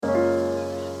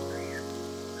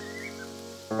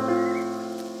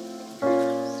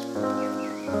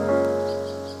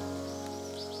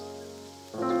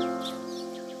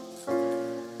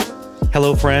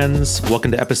Hello, friends.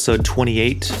 Welcome to episode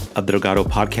 28 of the Delgado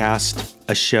Podcast,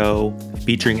 a show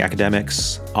featuring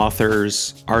academics,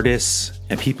 authors, artists,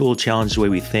 and people who challenge the way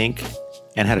we think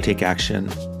and how to take action.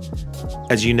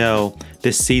 As you know,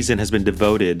 this season has been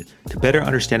devoted to better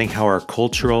understanding how our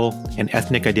cultural and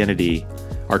ethnic identity,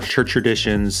 our church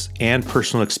traditions, and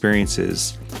personal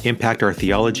experiences impact our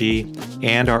theology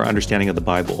and our understanding of the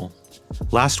Bible.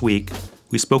 Last week,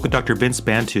 we spoke with Dr. Vince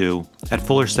Bantu at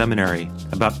Fuller Seminary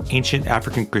about ancient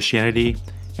African Christianity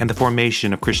and the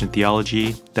formation of Christian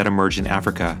theology that emerged in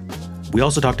Africa. We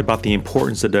also talked about the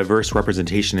importance of diverse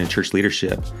representation in church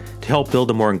leadership to help build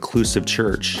a more inclusive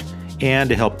church and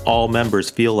to help all members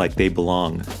feel like they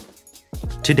belong.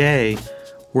 Today,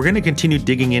 we're going to continue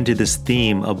digging into this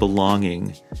theme of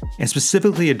belonging and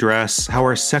specifically address how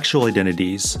our sexual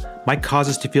identities might cause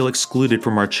us to feel excluded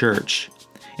from our church,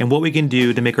 and what we can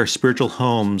do to make our spiritual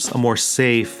homes a more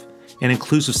safe and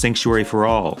inclusive sanctuary for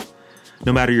all,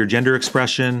 no matter your gender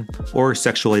expression or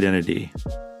sexual identity.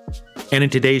 And in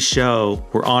today's show,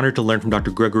 we're honored to learn from Dr.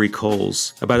 Gregory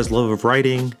Coles about his love of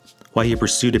writing, why he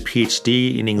pursued a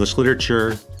PhD in English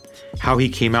literature, how he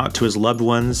came out to his loved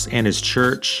ones and his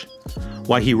church,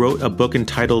 why he wrote a book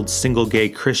entitled Single Gay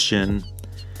Christian,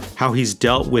 how he's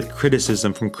dealt with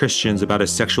criticism from Christians about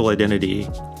his sexual identity,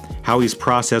 how he's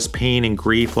processed pain and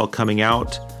grief while coming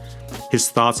out,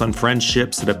 his thoughts on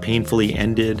friendships that have painfully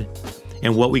ended,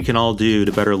 and what we can all do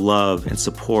to better love and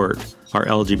support our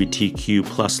LGBTQ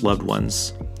plus loved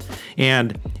ones.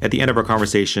 And at the end of our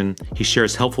conversation, he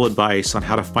shares helpful advice on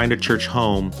how to find a church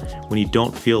home when you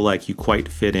don't feel like you quite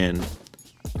fit in.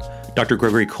 Dr.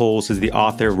 Gregory Coles is the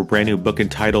author of a brand new book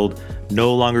entitled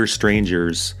No Longer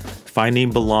Strangers: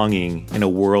 Finding Belonging in a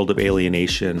World of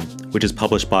Alienation, which is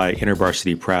published by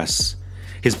InterVarsity Press.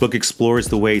 His book explores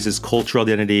the ways his cultural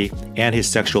identity and his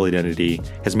sexual identity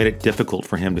has made it difficult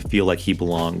for him to feel like he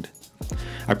belonged.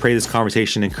 I pray this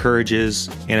conversation encourages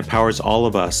and empowers all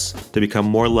of us to become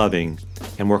more loving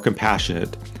and more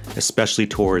compassionate, especially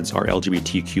towards our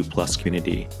LGBTQ plus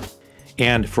community.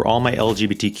 And for all my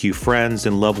LGBTQ friends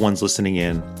and loved ones listening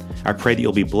in, I pray that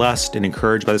you'll be blessed and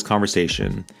encouraged by this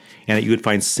conversation, and that you would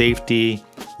find safety,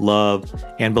 love,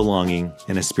 and belonging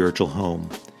in a spiritual home.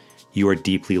 You are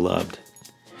deeply loved.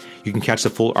 You can catch the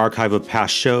full archive of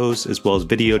past shows as well as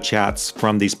video chats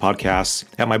from these podcasts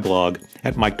at my blog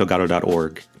at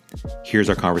mikedelgado.org. Here's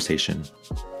our conversation.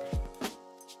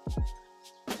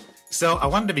 So I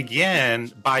wanted to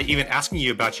begin by even asking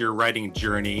you about your writing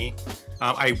journey.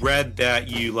 I read that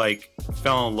you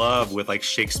fell in love with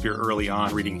Shakespeare early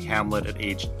on, reading Hamlet at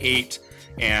age 8.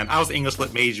 And I was an English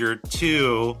lit major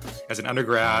too as an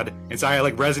undergrad. And so I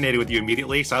resonated with you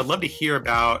immediately. So I'd love to hear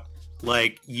about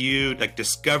you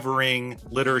discovering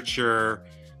literature,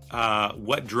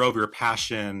 what drove your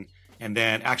passion, and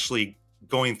then actually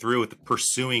going through with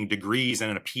pursuing degrees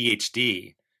and a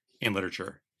PhD in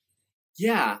literature.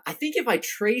 Yeah, I think if I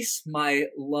trace my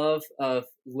love of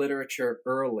literature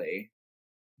early,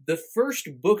 the first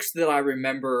books that I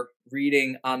remember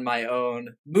reading on my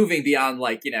own, moving beyond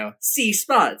see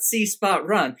spot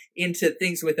run into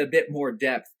things with a bit more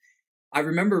depth. I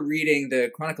remember reading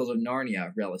the Chronicles of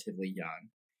Narnia relatively young.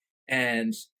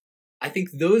 And I think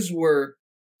those were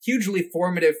hugely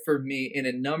formative for me in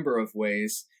a number of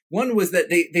ways. One was that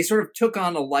they sort of took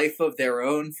on a life of their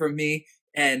own for me.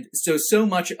 And so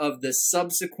much of the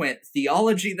subsequent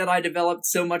theology that I developed,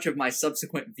 so much of my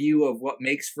subsequent view of what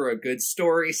makes for a good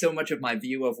story, so much of my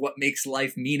view of what makes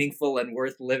life meaningful and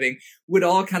worth living would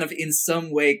all kind of in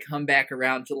some way come back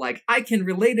around to I can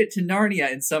relate it to Narnia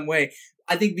in some way.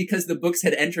 I think because the books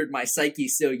had entered my psyche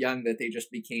so young that they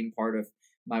just became part of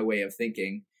my way of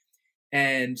thinking.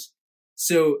 And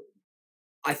so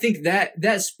I think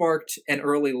that sparked an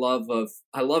early love of,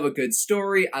 I love a good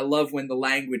story. I love when the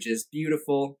language is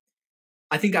beautiful.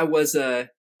 I think I was a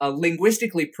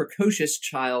linguistically precocious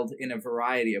child in a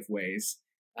variety of ways,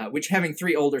 which having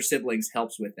 3 older siblings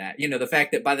helps with that. The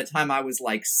fact that by the time I was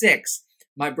 6,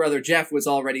 my brother Jeff was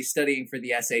already studying for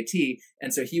the SAT,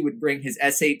 and so he would bring his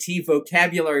SAT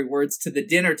vocabulary words to the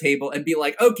dinner table and be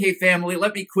like, okay, family,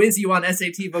 let me quiz you on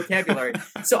SAT vocabulary.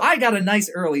 So I got a nice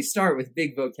early start with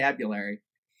big vocabulary.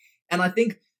 And I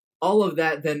think all of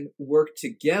that then worked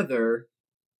together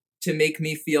to make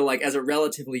me feel as a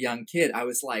relatively young kid, I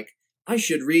was I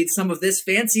should read some of this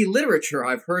fancy literature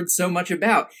I've heard so much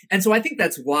about. And so I think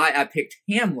that's why I picked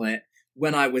Hamlet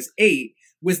when I was 8,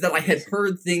 was that I had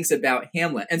heard things about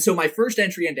Hamlet. And so my first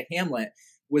entry into Hamlet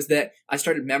was that I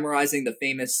started memorizing the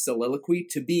famous soliloquy,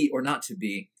 to be or not to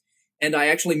be. And I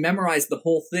actually memorized the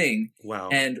whole thing. Wow.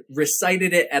 And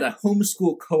recited it at a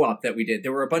homeschool co-op that we did.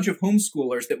 There were a bunch of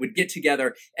homeschoolers that would get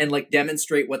together and like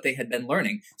demonstrate what they had been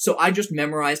learning. So I just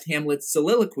memorized Hamlet's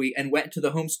soliloquy and went to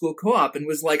the homeschool co-op and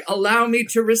was like, allow me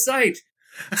to recite.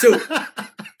 So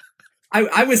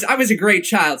I was a great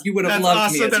child. You would have loved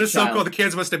awesome. me as That a is child. so cool. The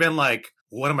kids must have been like,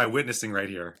 what am I witnessing right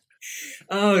here?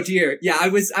 Oh dear. Yeah, I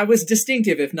was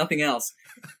distinctive, if nothing else.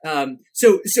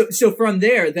 So from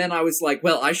there, then I was like,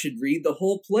 well, I should read the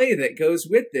whole play that goes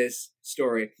with this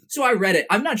story. So I read it.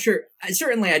 I'm not sure.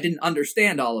 Certainly I didn't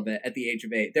understand all of it at the age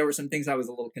of 8. There were some things I was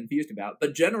a little confused about,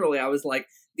 but generally I was like,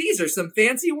 these are some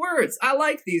fancy words. I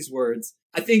like these words.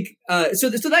 I think, so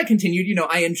that continued. You know,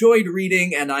 I enjoyed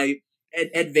reading and I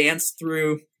advanced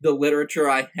through the literature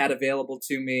I had available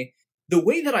to me. The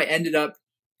way that I ended up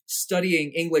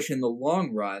studying English in the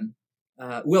long run,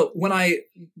 when I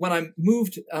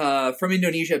moved from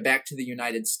Indonesia back to the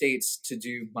United States to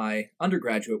do my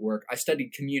undergraduate work, I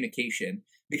studied communication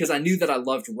because I knew that I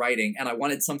loved writing and I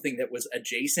wanted something that was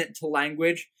adjacent to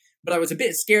language. But I was a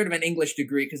bit scared of an English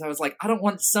degree because I was like, I don't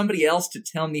want somebody else to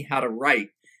tell me how to write.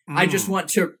 I just want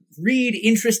to read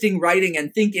interesting writing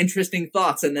and think interesting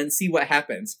thoughts and then see what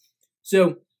happens.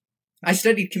 So I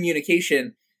studied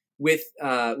communication with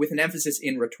an emphasis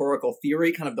in rhetorical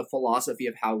theory, kind of the philosophy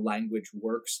of how language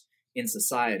works in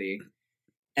society.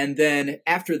 And then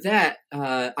after that,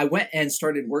 I went and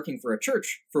started working for a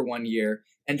church for 1 year.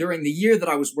 And during the year that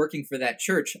I was working for that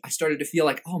church, I started to feel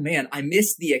like, oh man, I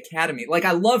missed the academy. Like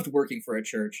I loved working for a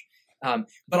church,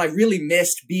 but I really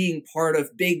missed being part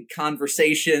of big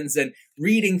conversations and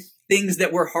reading things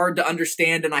that were hard to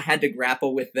understand and I had to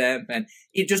grapple with them. And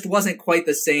it just wasn't quite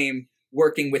the same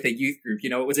working with a youth group. You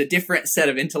know, it was a different set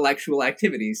of intellectual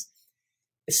activities.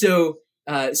 So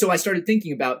I started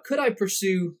thinking about, could I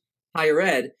pursue higher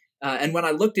ed? And when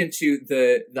I looked into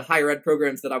the higher ed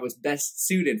programs that I was best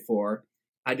suited for,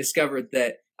 I discovered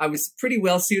that I was pretty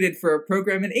well suited for a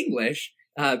program in English,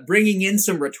 bringing in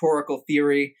some rhetorical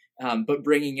theory, but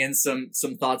bringing in some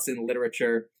thoughts in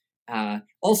literature.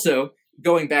 Also,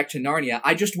 going back to Narnia,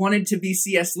 I just wanted to be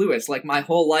C.S. Lewis. Like my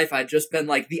whole life, I'd just been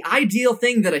like, the ideal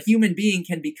thing that a human being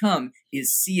can become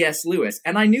is C.S. Lewis.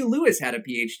 And I knew Lewis had a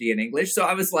PhD in English. So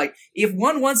I was like, if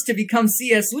one wants to become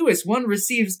C.S. Lewis, one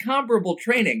receives comparable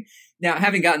training. Now,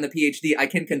 having gotten the PhD, I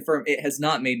can confirm it has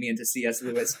not made me into C.S.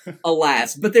 Lewis,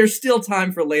 alas. But there's still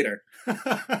time for later.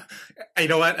 You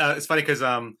know what? It's funny because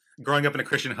growing up in a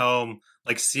Christian home,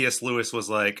 like C.S. Lewis was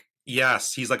like,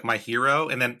 yes, he's like my hero.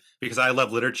 And then because I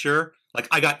love literature, like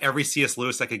I got every C.S.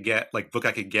 Lewis I could get, like book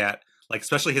I could get, like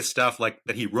especially his stuff like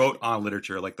that he wrote on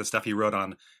literature, like the stuff he wrote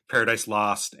on Paradise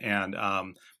Lost and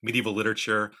medieval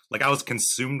literature. Like I was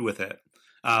consumed with it,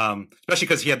 especially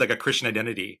because he had like a Christian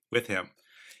identity with him.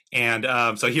 And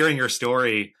so hearing your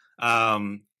story,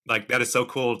 like that is so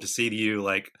cool to see you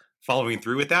like following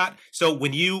through with that. So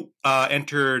when you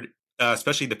entered,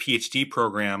 especially the PhD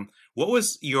program, what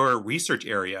was your research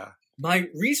area? My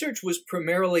research was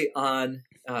primarily on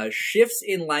shifts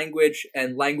in language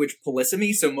and language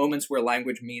polysemy, so moments where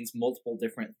language means multiple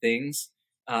different things,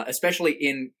 especially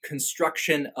in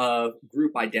construction of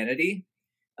group identity.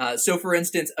 So, for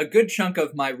instance, a good chunk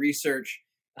of my research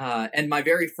and my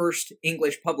very first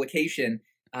English publication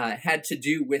had to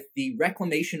do with the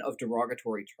reclamation of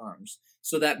derogatory terms.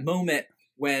 So that moment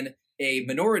when a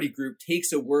minority group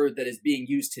takes a word that is being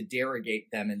used to derogate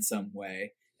them in some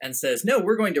way and says, no,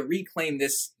 we're going to reclaim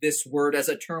this word as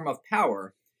a term of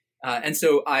power. And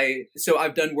so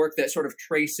I've done work that sort of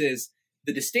traces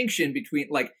the distinction between,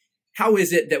 like, how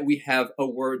is it that we have a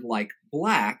word like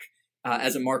black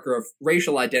as a marker of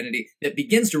racial identity that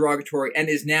begins derogatory and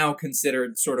is now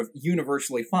considered sort of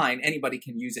universally fine. Anybody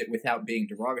can use it without being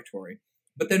derogatory.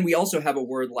 But then we also have a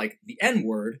word like the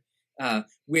N-word,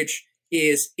 which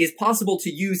is possible to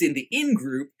use in the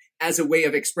in-group as a way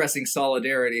of expressing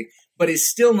solidarity, but is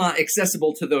still not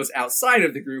accessible to those outside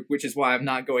of the group, which is why I'm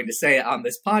not going to say it on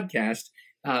this podcast.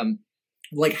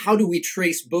 Like, how do we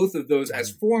trace both of those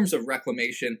as forms of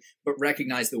reclamation, but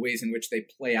recognize the ways in which they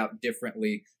play out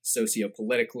differently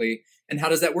sociopolitically? And how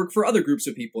does that work for other groups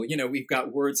of people? You know, we've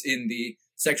got words in the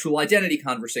sexual identity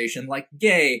conversation like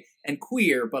gay and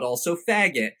queer, but also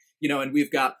faggot. You know, and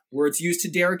we've got words used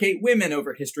to derogate women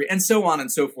over history, and so on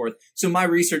and so forth. So my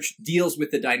research deals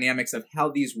with the dynamics of how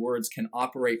these words can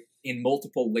operate in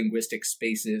multiple linguistic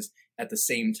spaces at the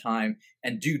same time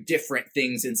and do different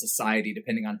things in society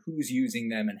depending on who's using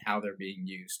them and how they're being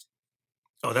used.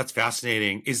 Oh, that's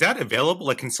fascinating. Is that available?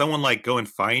 Like, can someone like go and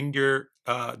find your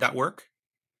that work?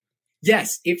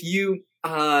 Yes, if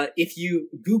you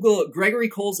Google Gregory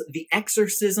Cole's The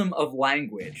Exorcism of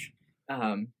Language,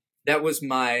 that was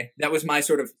my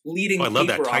sort of leading Oh, I love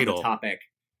that paper on the title. topic.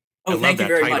 I Oh, love thank you that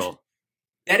very much. title.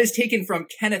 That is taken from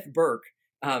Kenneth Burke,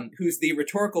 who's the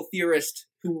rhetorical theorist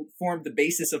who formed the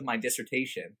basis of my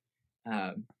dissertation.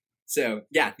 So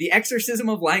yeah, the exorcism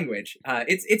of language.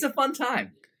 It's a fun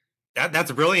time.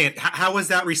 That's brilliant. How was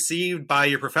that received by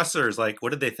your professors? Like, what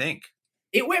did they think?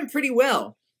 It went pretty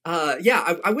well.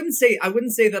 Yeah, I wouldn't say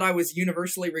that I was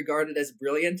universally regarded as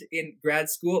brilliant in grad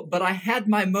school, but I had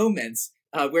my moments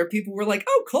where people were like,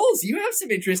 "Oh, Coles, you have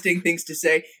some interesting things to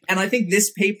say." And I think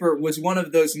this paper was one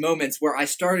of those moments where I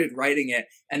started writing it,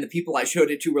 and the people I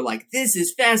showed it to were like, "This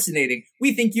is fascinating.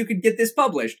 We think you could get this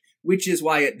published," which is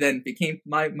why it then became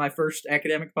my first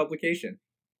academic publication.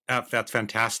 That's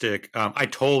fantastic. I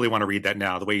totally want to read that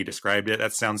now, the way you described it.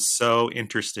 That sounds so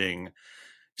interesting.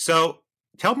 So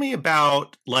tell me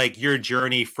about like your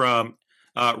journey from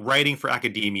writing for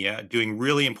academia, doing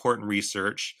really important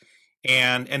research,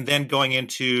 and then going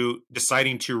into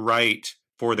deciding to write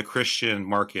for the Christian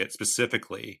market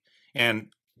specifically.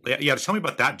 And yeah, tell me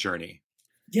about that journey.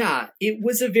 Yeah, it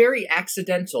was a very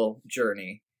accidental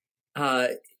journey.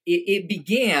 It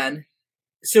began.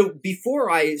 So before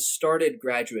I started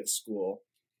graduate school,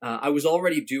 I was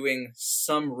already doing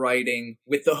some writing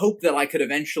with the hope that I could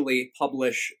eventually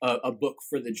publish a book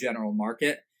for the general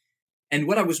market. And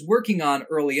what I was working on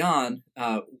early on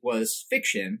was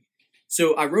fiction.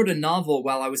 So I wrote a novel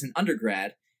while I was an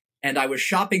undergrad, and I was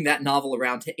shopping that novel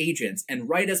around to agents. And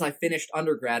right as I finished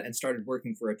undergrad and started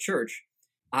working for a church,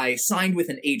 I signed with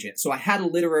an agent. So I had a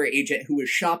literary agent who was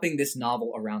shopping this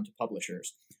novel around to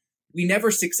publishers. We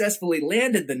never successfully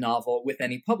landed the novel with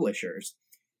any publishers.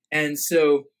 And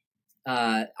so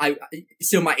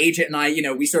so my agent and I,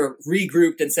 we sort of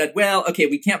regrouped and said, well, okay,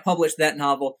 we can't publish that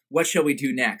novel. What shall we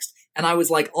do next? And I was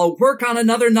like, I'll work on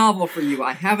another novel for you.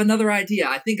 I have another idea.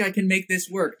 I think I can make this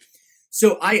work.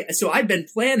 So I'd been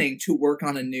planning to work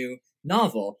on a new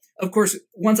novel. Of course,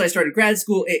 once I started grad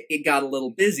school, it got a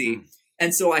little busy.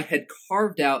 And so I had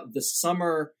carved out the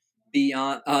summer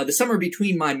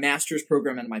between my master's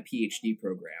program and my PhD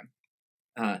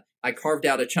program. I carved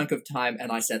out a chunk of time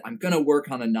and I said, I'm going to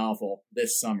work on a novel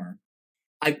this summer.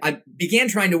 I began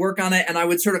trying to work on it, and I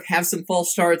would sort of have some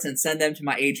false starts and send them to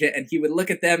my agent, and he would look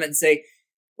at them and say,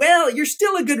 well, you're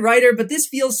still a good writer, but this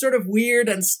feels sort of weird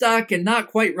and stuck and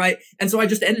not quite right. And so I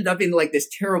just ended up in like this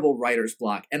terrible writer's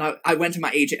block. And I went to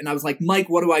my agent and I was like, Mike,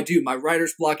 what do I do? My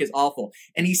writer's block is awful.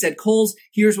 And he said, Coles,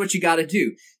 here's what you got to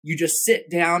do. You just sit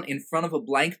down in front of a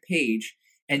blank page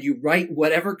and you write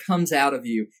whatever comes out of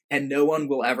you, and no one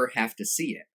will ever have to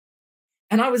see it.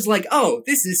 And I was like, oh,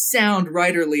 this is sound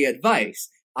writerly advice.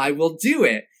 I will do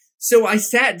it. So I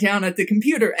sat down at the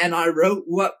computer and I wrote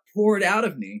what poured out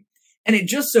of me. And it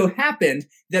just so happened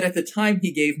that at the time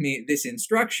he gave me this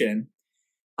instruction,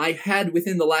 I had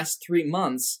within the last 3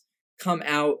 months come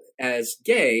out as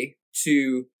gay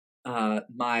to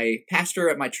my pastor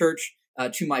at my church,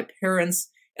 to my parents,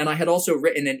 and I had also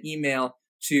written an email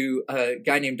to a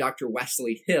guy named Dr.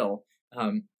 Wesley Hill,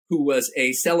 who was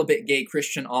a celibate gay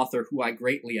Christian author who I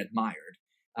greatly admired.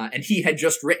 And he had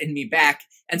just written me back.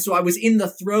 And so I was in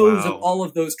the throes of all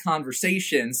of those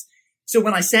conversations. So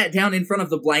when I sat down in front of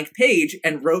the blank page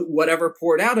and wrote whatever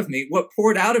poured out of me, what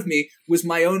poured out of me was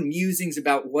my own musings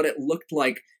about what it looked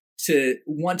like to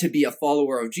want to be a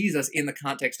follower of Jesus in the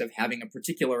context of having a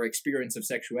particular experience of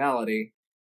sexuality,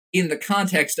 in the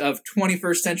context of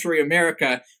 21st century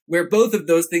America, where both of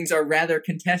those things are rather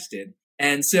contested.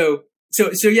 And so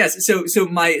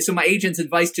my agent's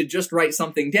advice to just write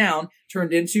something down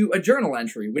turned into a journal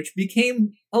entry, which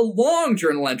became a long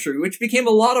journal entry, which became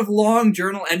a lot of long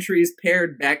journal entries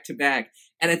paired back to back.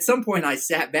 And at some point I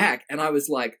sat back and I was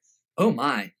like, oh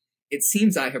my, it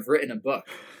seems I have written a book.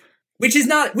 Which is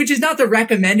not the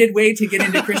recommended way to get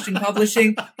into Christian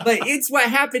publishing, but it's what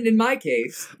happened in my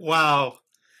case. Wow.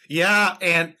 Yeah.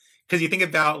 And because you think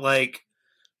about like,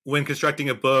 when constructing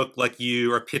a book, like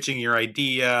you are pitching your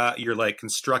idea, you're like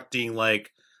constructing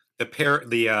like how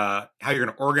you're going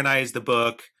to organize the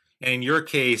book. And in your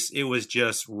case, it was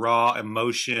just raw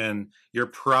emotion. You're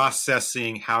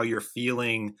processing how you're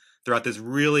feeling throughout this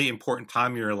really important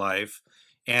time in your life.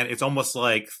 And it's almost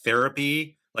like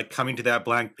therapy, like coming to that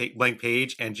blank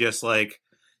page and just like,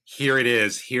 here it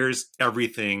is. Here's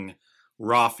everything,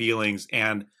 raw feelings.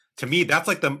 And to me, that's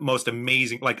like the most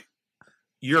amazing, like,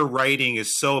 your writing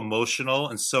is so emotional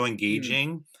and so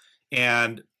engaging.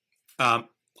 And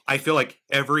I feel like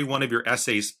every one of your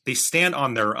essays, they stand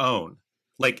on their own.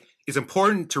 Like, it's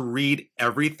important to read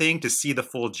everything to see the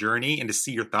full journey and to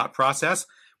see your thought process.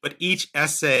 But each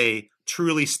essay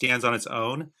truly stands on its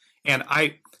own. And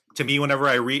to me, whenever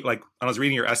I read, like when I was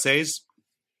reading your essays,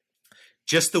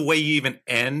 just the way you even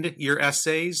end your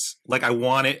essays, like I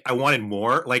wanted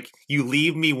more. Like you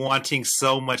leave me wanting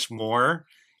so much more.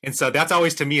 And so that's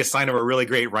always to me a sign of a really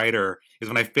great writer is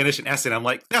when I finish an essay and I'm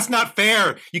like, that's not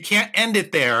fair. You can't end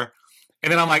it there.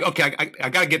 And then I'm like, okay, I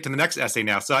got to get to the next essay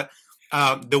now. So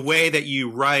the way that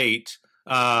you write,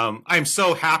 I'm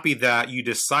so happy that you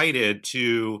decided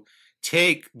to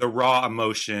take the raw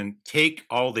emotion, take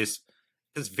all this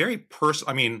very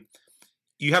personal. I mean,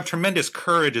 you have tremendous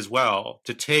courage as well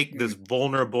to take this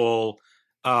vulnerable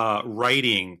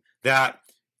writing that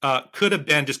could have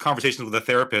been just conversations with a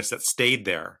therapist that stayed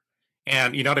there.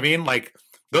 And you know what I mean? Like,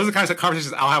 those are the kinds of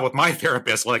conversations I'll have with my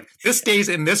therapist. Like, this stays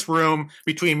in this room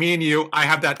between me and you. I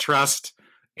have that trust,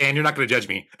 and you're not going to judge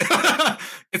me.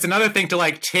 It's another thing to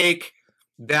like take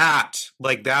that,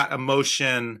 like that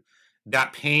emotion,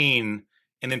 that pain,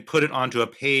 and then put it onto a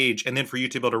page, and then for you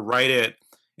to be able to write it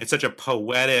in such a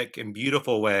poetic and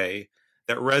beautiful way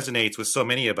that resonates with so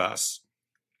many of us.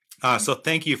 So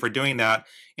thank you for doing that.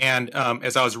 And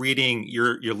as I was reading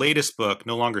your latest book,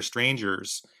 No Longer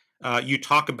Strangers, you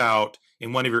talk about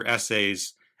in one of your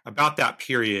essays about that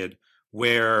period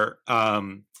where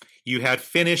you had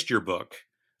finished your book,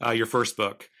 your first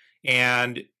book,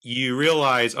 and you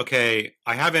realize, okay,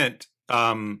 I haven't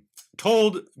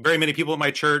told very many people at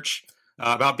my church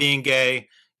about being gay,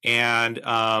 and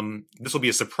this will be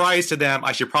a surprise to them.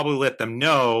 I should probably let them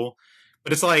know.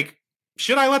 But it's like,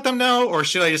 should I let them know, or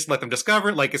should I just let them discover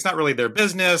it? Like, it's not really their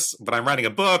business, but I'm writing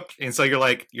a book. And so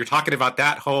you're talking about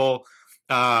that whole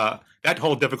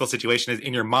difficult situation is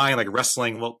in your mind, like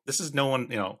wrestling. Well, this is no one,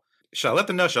 should I let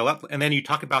them know? And then you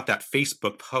talk about that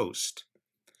Facebook post.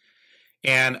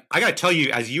 And I got to tell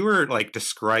you, as you were like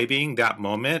describing that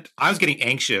moment, I was getting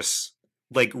anxious,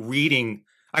 like reading.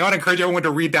 I want to encourage everyone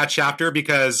to read that chapter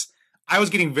because I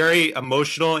was getting very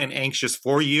emotional and anxious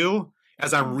for you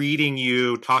as I'm reading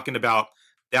you talking about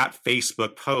that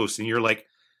Facebook post, and you're like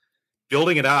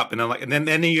building it up, and I'm like, and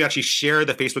then you actually share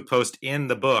the Facebook post in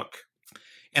the book,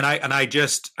 and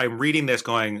I'm reading this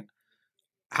going,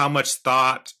 how much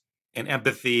thought and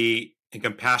empathy and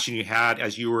compassion you had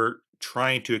as you were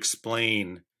trying to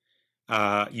explain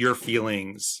your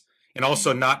feelings, and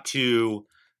also not to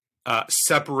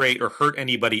separate or hurt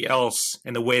anybody else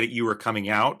in the way that you were coming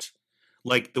out.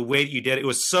 Like the way that you did it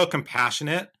was so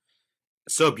compassionate,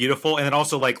 so beautiful. And then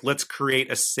also like, let's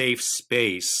create a safe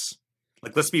space.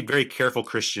 Like, let's be very careful,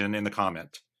 Christian, in the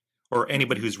comment, or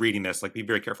anybody who's reading this, like, be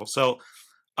very careful. So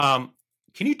can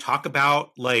you talk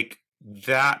about like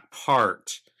that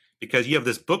part? Because you have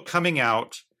this book coming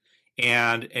out,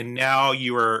 and now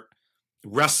you are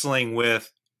wrestling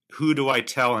with, who do I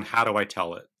tell and how do I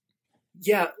tell it?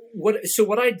 Yeah.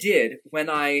 What I did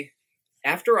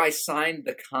after I signed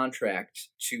the contract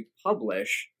to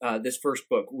publish this first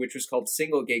book, which was called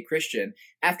Single Gay Christian,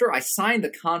 after I signed the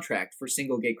contract for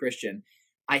Single Gay Christian,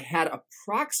 I had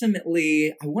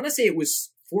approximately, I want to say it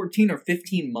was 14 or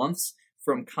 15 months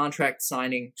from contract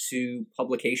signing to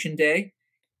publication day,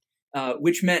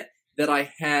 which meant that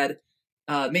I had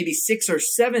maybe 6 or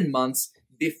 7 months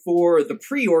before the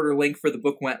pre-order link for the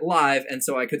book went live, and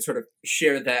so I could sort of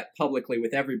share that publicly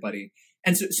with everybody.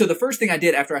 And so the first thing I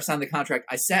did after I signed the contract,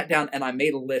 I sat down and I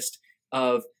made a list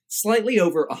of slightly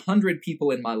over 100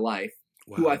 people in my life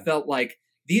who I felt like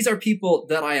these are people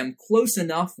that I am close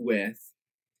enough with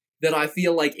that I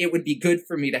feel like it would be good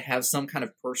for me to have some kind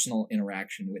of personal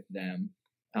interaction with them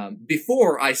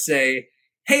before I say,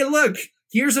 hey, look,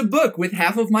 here's a book with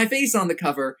half of my face on the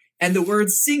cover and the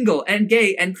words single and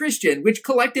gay and Christian, which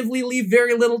collectively leave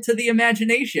very little to the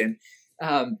imagination.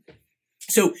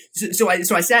 So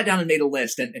I sat down and made a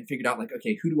list and figured out like,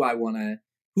 okay, who do I want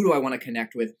to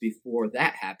connect with before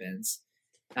that happens?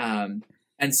 And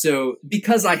so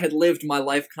because I had lived my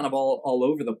life kind of all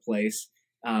over the place,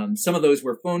 some of those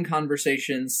were phone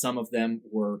conversations, some of them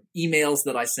were emails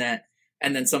that I sent,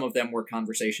 and then some of them were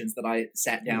conversations that I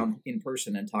sat down in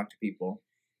person and talked to people.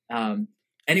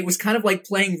 And it was kind of like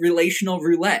playing relational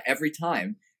roulette every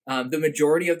time. The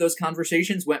majority of those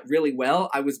conversations went really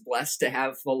well. I was blessed to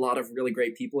have a lot of really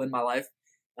great people in my life,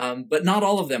 but not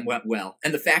all of them went well.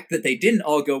 And the fact that they didn't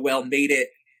all go well made it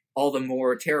all the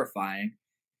more terrifying.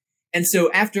 And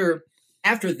so after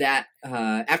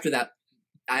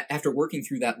working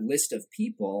through that list of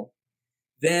people,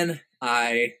 then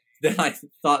I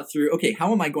thought through, okay,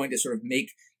 how am I going to sort of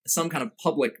make some kind of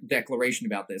public declaration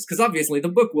about this? Because obviously the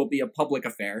book will be a public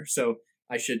affair, so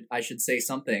I should say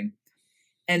something.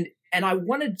 And I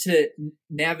wanted to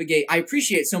navigate. I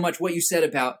appreciate so much what you said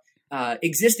about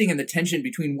existing in the tension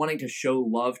between wanting to show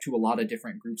love to a lot of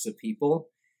different groups of people.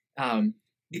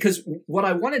 Because what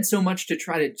I wanted so much to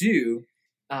try to do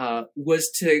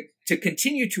was to to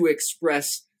continue to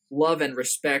express love and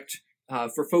respect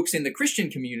for folks in the Christian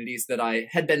communities that I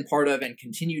had been part of and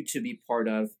continued to be part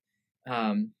of,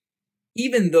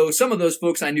 even though some of those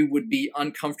folks I knew would be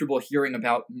uncomfortable hearing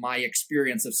about my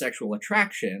experience of sexual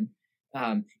attraction,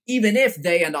 even if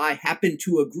they and I happen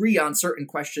to agree on certain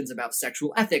questions about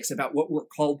sexual ethics, about what we're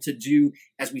called to do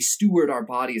as we steward our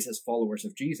bodies as followers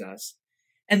of Jesus.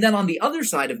 And then on the other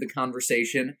side of the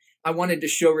conversation, I wanted to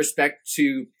show respect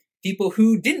to people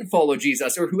who didn't follow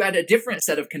Jesus or who had a different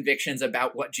set of convictions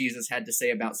about what Jesus had to say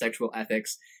about sexual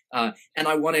ethics. And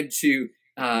I wanted to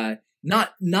not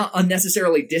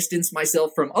unnecessarily distance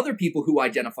myself from other people who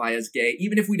identify as gay,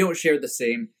 even if we don't share the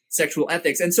same sexual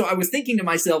ethics. And so I was thinking to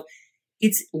myself,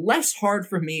 it's less hard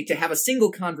for me to have a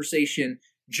single conversation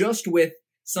just with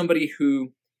somebody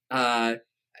who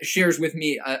shares with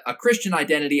me a Christian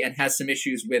identity and has some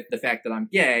issues with the fact that I'm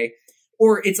gay.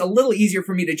 Or it's a little easier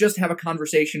for me to just have a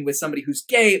conversation with somebody who's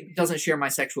gay, doesn't share my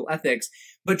sexual ethics,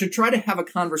 but to try to have a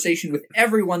conversation with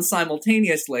everyone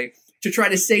simultaneously, to try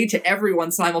to say to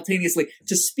everyone simultaneously,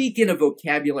 to speak in a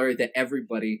vocabulary that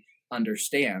everybody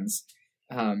understands,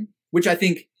 which I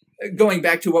think, going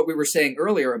back to what we were saying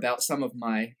earlier about some of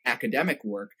my academic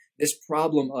work, this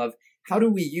problem of how do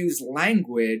we use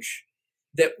language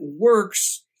that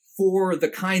works for the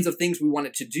kinds of things we want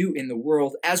it to do in the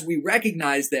world, as we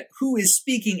recognize that who is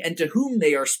speaking and to whom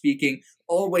they are speaking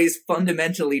always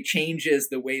fundamentally changes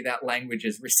the way that language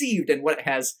is received and what it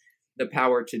has the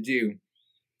power to do.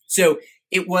 So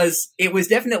it was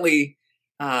definitely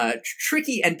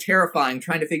tricky and terrifying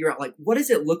trying to figure out, like, what does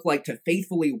it look like to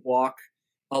faithfully walk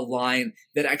a line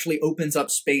that actually opens up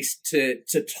space to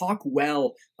talk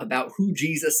well about who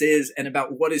Jesus is and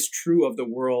about what is true of the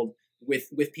world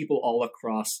with people all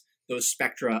across those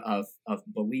spectra of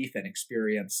belief and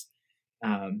experience.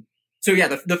 So yeah,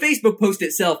 the Facebook post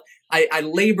itself, I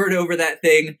labored over that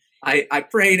thing. I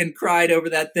prayed and cried over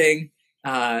that thing.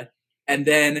 And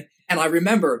I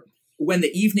remember when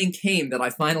the evening came that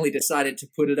I finally decided to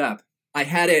put it up,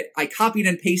 I copied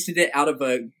and pasted it out of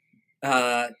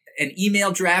an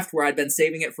email draft where I'd been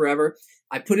saving it forever.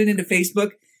 I put it into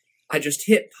Facebook. I just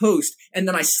hit post, and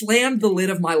then I slammed the lid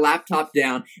of my laptop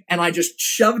down, and I just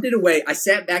shoved it away. I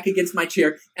sat back against my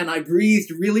chair, and I breathed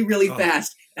really, really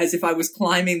fast, as if I was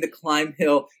climbing the climb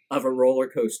hill of a roller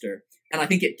coaster. And I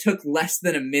think it took less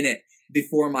than a minute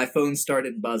before my phone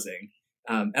started buzzing.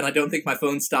 And I don't think my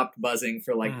phone stopped buzzing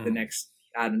for like the next,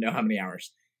 I don't know how many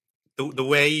hours. The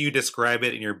way you describe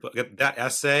it in your book, that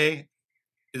essay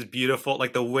is beautiful.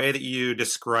 Like the way that you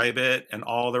describe it and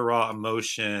all the raw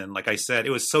emotion. Like I said, it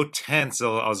was so tense.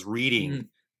 So I was reading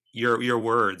your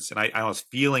words, and I was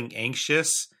feeling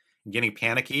anxious, getting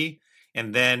panicky.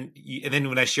 And then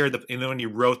when I shared and then when you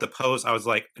wrote the post, I was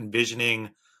like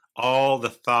envisioning all the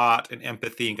thought and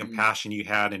empathy and compassion you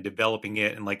had in developing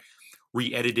it and like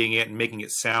re-editing it and making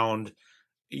it sound.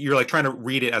 You're like trying to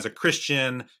read it as a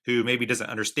Christian who maybe doesn't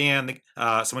understand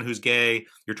someone who's gay.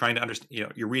 You're trying to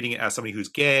understand, you're reading it as somebody who's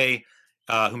gay,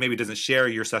 who maybe doesn't share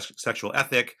your sexual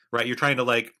ethic, right? You're trying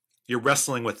to you're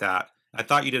wrestling with that. I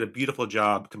thought you did a beautiful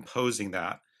job composing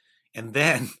that. And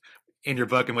then in your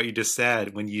book and what you just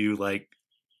said, when you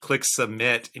click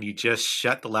submit and you just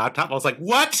shut the laptop, I was like,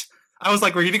 what? I was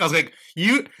like reading, I was like,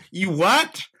 you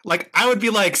what? I would be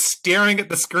staring at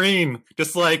the screen,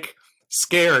 just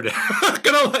scared,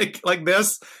 like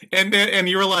this, and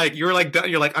you were done.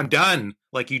 You're like, I'm done.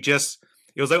 It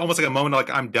was almost like a moment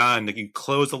I'm done. You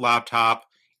close the laptop,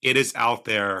 it is out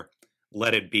there,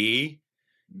 let it be.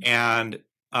 And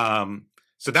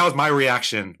so that was my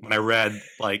reaction when I read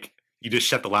you just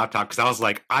shut the laptop, because I was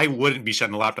like, I wouldn't be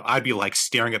shutting the laptop. I'd be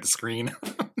staring at the screen.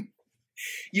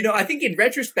 I think in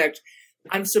retrospect,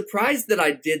 I'm surprised that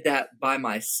I did that by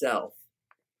myself.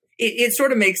 It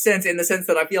sort of makes sense in the sense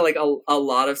that I feel like a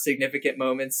lot of significant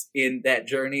moments in that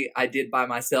journey I did by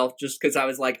myself, just because I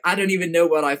was like, I don't even know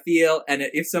what I feel. And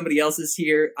if somebody else is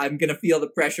here, I'm going to feel the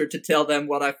pressure to tell them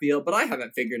what I feel, but I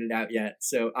haven't figured it out yet.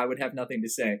 So I would have nothing to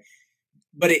say.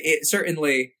 But it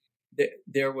certainly,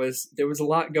 there was a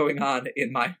lot going on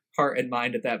in my heart and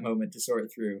mind at that moment to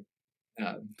sort through.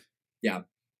 Yeah.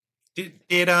 Did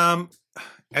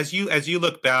as you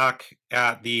look back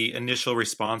at the initial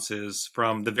responses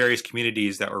from the various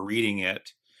communities that were reading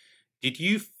it, did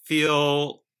you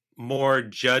feel more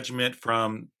judgment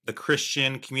from the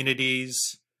Christian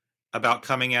communities about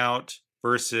coming out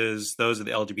versus those of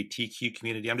the LGBTQ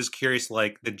community? I'm just curious,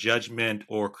 the judgment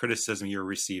or criticism you're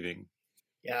receiving.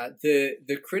 Yeah,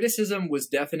 the criticism was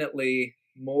definitely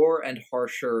more and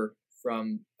harsher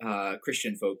from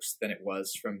Christian folks than it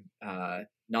was from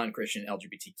non-Christian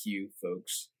LGBTQ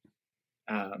folks.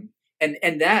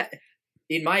 And that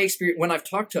in my experience, when I've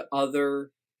talked to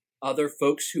other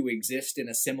folks who exist in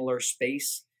a similar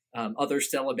space, other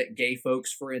celibate gay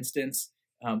folks, for instance,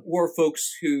 or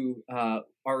folks who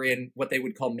are in what they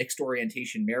would call mixed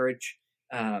orientation marriage,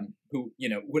 who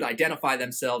would identify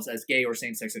themselves as gay or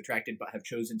same-sex attracted, but have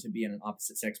chosen to be in an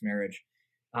opposite-sex marriage.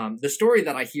 The story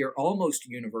that I hear almost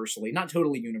universally, not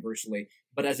totally universally,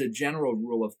 but as a general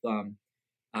rule of thumb,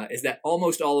 is that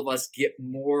almost all of us get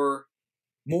more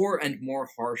and more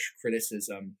harsh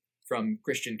criticism from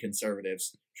Christian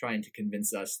conservatives trying to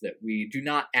convince us that we do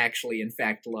not actually, in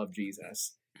fact, love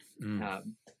Jesus.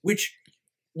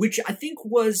 Which I think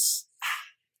was,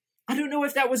 I don't know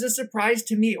if that was a surprise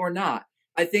to me or not.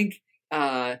 I think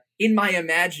in my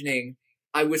imagining,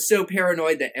 I was so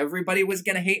paranoid that everybody was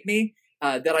going to hate me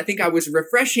that I think I was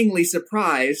refreshingly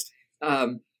surprised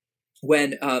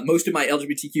when most of my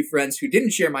LGBTQ friends who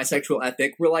didn't share my sexual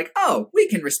ethic were like, oh, we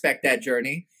can respect that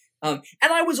journey. And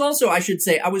I was also, I should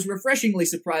say, I was refreshingly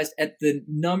surprised at the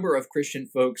number of Christian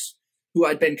folks who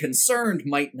I'd been concerned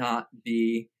might not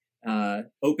be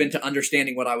open to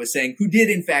understanding what I was saying, who did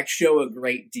in fact show a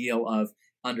great deal of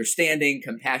understanding,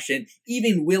 compassion,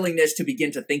 even willingness to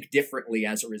begin to think differently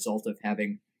as a result of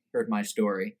having heard my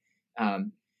story.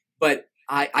 But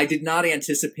I did not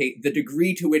anticipate the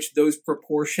degree to which those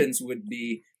proportions would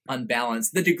be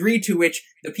unbalanced, the degree to which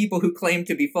the people who claim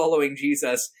to be following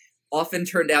Jesus often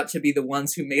turned out to be the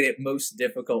ones who made it most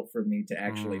difficult for me to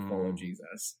actually follow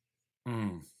Jesus.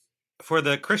 For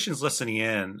the Christians listening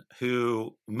in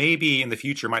who maybe in the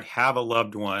future might have a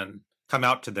loved one come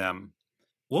out to them,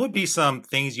 what would be some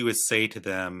things you would say to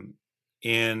them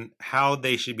in how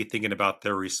they should be thinking about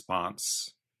their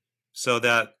response so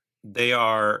that they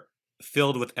are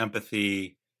filled with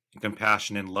empathy and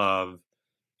compassion and love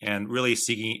and really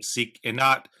seek and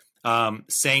not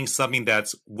saying something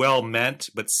that's well meant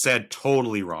but said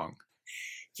totally wrong?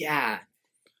 Yeah.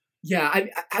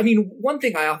 I mean, one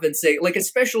thing I often say, like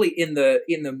especially in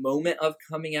the moment of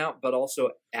coming out, but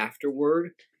also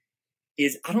afterward,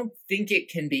 is I don't think it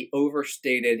can be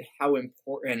overstated how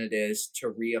important it is to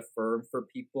reaffirm for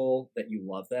people that you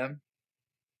love them.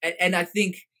 And I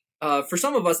think for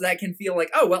some of us that can feel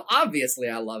like, oh, well, obviously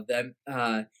I love them.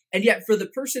 And yet for the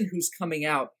person who's coming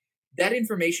out, that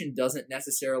information doesn't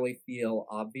necessarily feel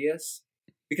obvious,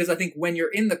 because I think when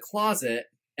you're in the closet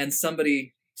and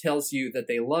somebody tells you that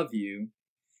they love you,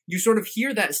 you sort of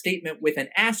hear that statement with an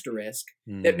asterisk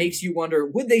that makes you wonder,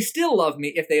 would they still love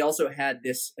me if they also had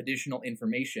this additional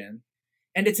information?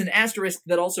 And it's an asterisk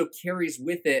that also carries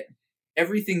with it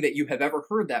everything that you have ever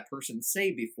heard that person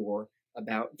say before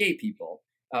about gay people,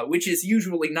 which is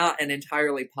usually not an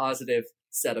entirely positive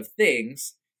set of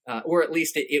things. Or at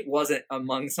least it wasn't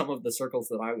among some of the circles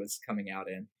that I was coming out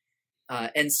in.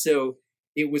 And so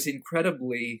it was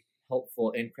incredibly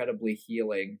helpful, incredibly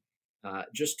healing,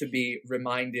 just to be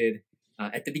reminded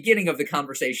at the beginning of the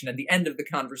conversation and the end of the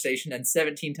conversation and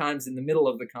 17 times in the middle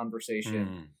of the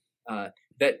conversation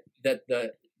that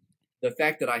the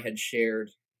fact that I had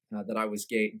shared that I was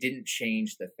gay didn't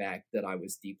change the fact that I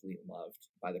was deeply loved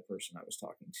by the person I was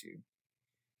talking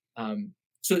to.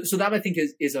 So that I think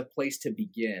is a place to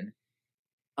begin.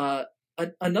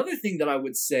 Another thing that I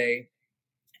would say,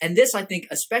 and this I think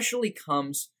especially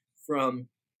comes from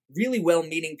really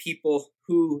well-meaning people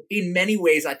who in many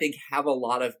ways I think have a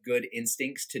lot of good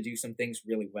instincts to do some things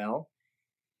really well.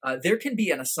 There can be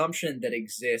an assumption that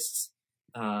exists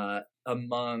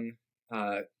among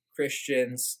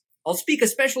Christians. I'll speak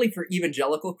especially for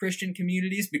evangelical Christian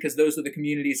communities because those are the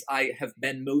communities I have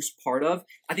been most part of.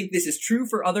 I think this is true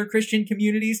for other Christian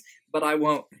communities, but I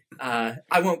won't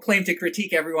claim to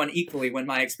critique everyone equally when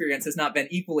my experience has not been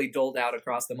equally doled out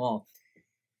across them all.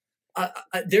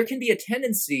 There can be a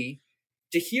tendency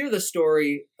to hear the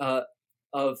story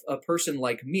of a person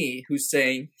like me who's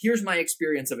saying, here's my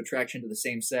experience of attraction to the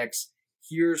same sex.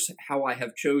 Here's how I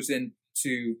have chosen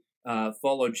to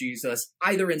follow Jesus,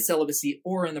 either in celibacy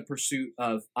or in the pursuit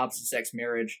of opposite-sex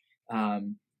marriage,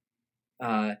 to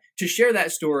share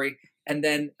that story and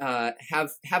then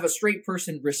have a straight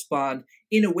person respond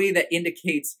in a way that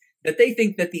indicates that they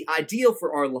think that the ideal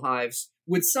for our lives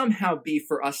would somehow be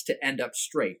for us to end up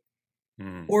straight.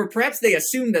 Or perhaps they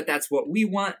assume that that's what we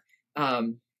want,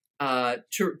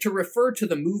 to refer to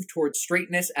the move towards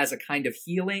straightness as a kind of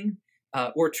healing,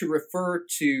 or to refer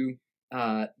to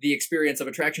the experience of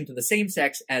attraction to the same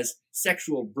sex as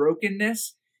sexual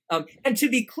brokenness. And to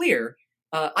be clear,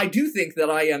 I do think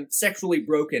that I am sexually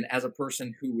broken as a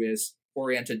person who is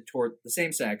oriented toward the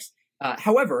same sex.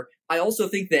 However, I also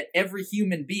think that every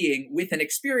human being with an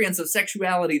experience of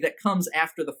sexuality that comes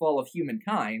after the fall of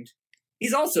humankind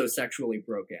is also sexually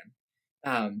broken.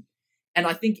 And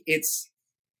I think it's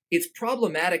it's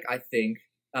problematic, I think,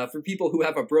 for people who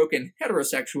have a broken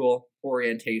heterosexual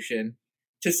orientation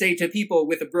to say to people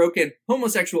with a broken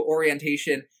homosexual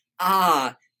orientation,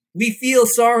 we feel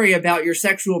sorry about your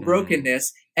sexual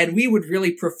brokenness, and we would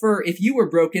really prefer if you were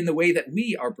broken the way that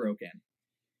we are broken.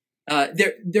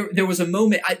 There was a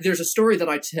moment, there's a story that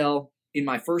I tell in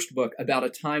my first book about a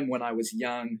time when I was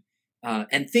young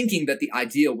and thinking that the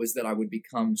ideal was that I would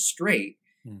become straight,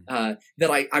 that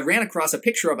I ran across a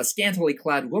picture of a scantily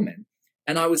clad woman.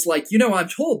 And I was like, I'm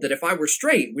told that if I were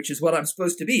straight, which is what I'm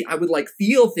supposed to be, I would like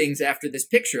feel things after this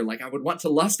picture. Like I would want to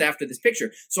lust after this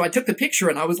picture. So I took the picture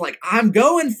and I was like, I'm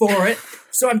going for it.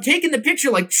 So I'm taking the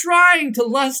picture, like trying to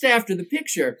lust after the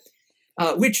picture,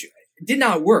 which did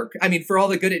not work. I mean, for all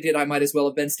the good it did, I might as well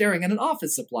have been staring at an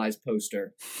office supplies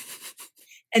poster.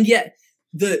 And yet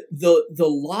the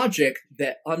logic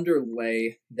that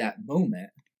underlay that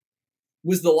moment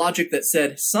was the logic that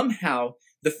said somehow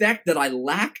the fact that I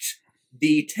lacked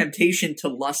the temptation to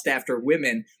lust after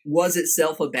women was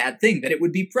itself a bad thing, that it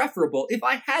would be preferable if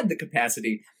I had the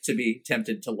capacity to be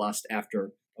tempted to lust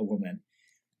after a woman.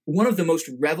 One of the most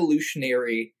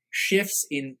revolutionary shifts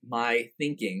in my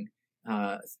thinking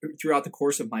throughout the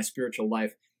course of my spiritual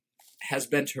life has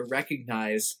been to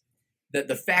recognize that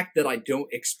the fact that I don't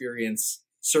experience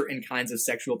certain kinds of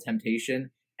sexual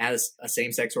temptation as a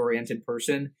same-sex oriented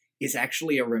person is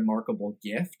actually a remarkable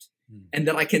gift. And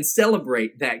that I can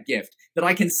celebrate that gift, that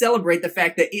I can celebrate the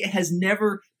fact that it has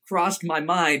never crossed my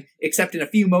mind, except in a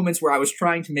few moments where I was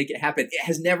trying to make it happen. It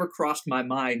has never crossed my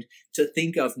mind to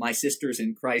think of my sisters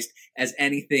in Christ as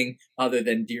anything other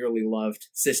than dearly loved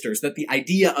sisters, that the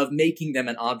idea of making them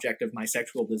an object of my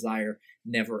sexual desire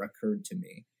never occurred to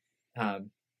me.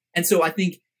 And so I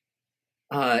think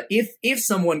if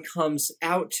someone comes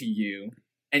out to you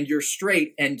and you're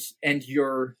straight and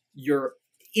your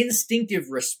instinctive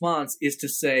response is to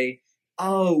say,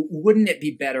 oh, wouldn't it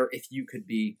be better if you could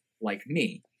be like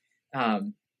me? I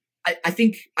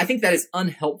think that is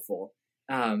unhelpful.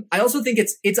 I also think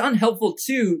it's unhelpful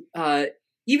too,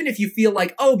 even if you feel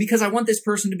like, oh, because I want this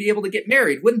person to be able to get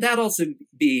married, wouldn't that also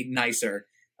be nicer?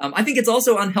 I think it's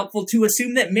also unhelpful to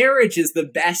assume that marriage is the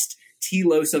best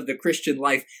telos of the Christian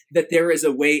life, that there is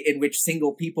a way in which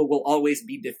single people will always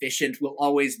be deficient, will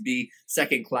always be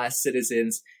second-class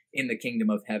citizens in the kingdom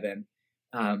of heaven.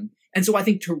 And so I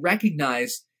think to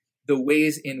recognize the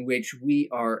ways in which we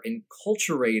are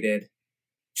enculturated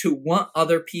to want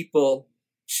other people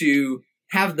to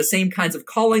have the same kinds of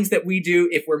callings that we do,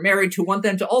 if we're married, to want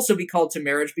them to also be called to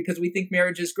marriage because we think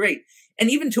marriage is great, and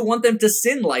even to want them to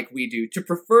sin like we do, to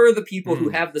prefer the people who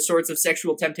have the sorts of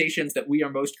sexual temptations that we are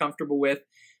most comfortable with.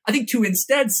 I think to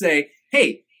instead say,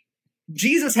 hey,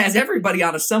 Jesus has everybody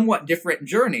on a somewhat different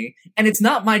journey, and it's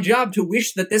not my job to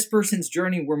wish that this person's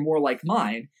journey were more like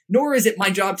mine, nor is it my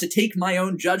job to take my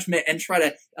own judgment and try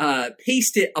to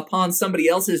paste it upon somebody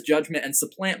else's judgment and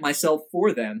supplant myself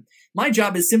for them. My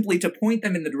job is simply to point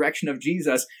them in the direction of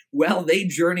Jesus while they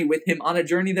journey with him on a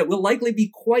journey that will likely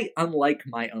be quite unlike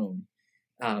my own.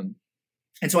 And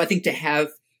so I think to have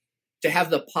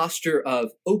the posture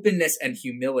of openness and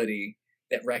humility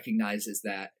that recognizes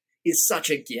that is such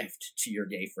a gift to your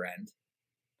gay friend.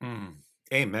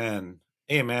 Amen.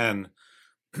 Amen.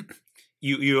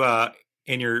 You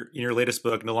in your latest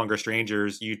book, No Longer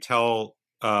Strangers, you tell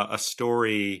a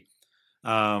story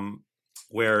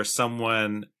where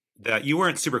someone that you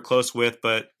weren't super close with,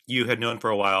 but you had known for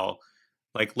a while,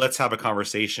 like, let's have a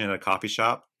conversation at a coffee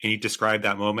shop, and you describe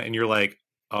that moment, and you're like,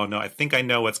 oh no, I think I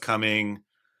know what's coming.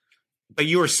 But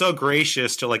you were so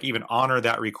gracious to like even honor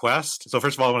that request. So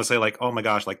first of all, I want to say like, oh my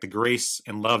gosh, like the grace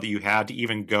and love that you had to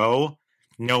even go,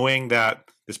 knowing that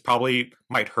this probably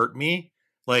might hurt me.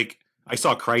 Like I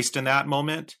saw Christ in that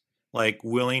moment, like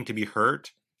willing to be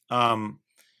hurt. And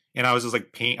I was just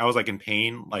like I was like in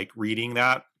pain, like reading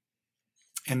that.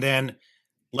 And then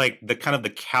like the kind of the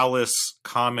callous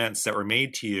comments that were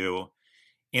made to you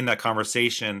in that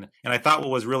conversation. And I thought what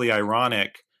was really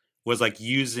ironic was like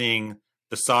using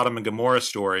the Sodom and Gomorrah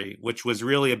story, which was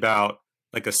really about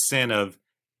like a sin of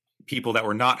people that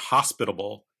were not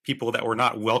hospitable, people that were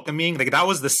not welcoming. Like that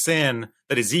was the sin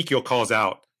that Ezekiel calls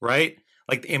out, right?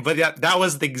 Like, but that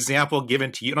was the example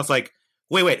given to you. And I was like,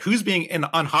 wait, who's being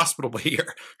unhospitable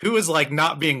here? Who is like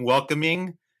not being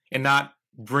welcoming and not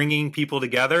bringing people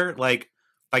together? Like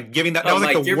giving that, that was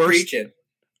like Mike, the you're worst. Preaching.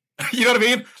 You know what I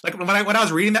mean? Like when I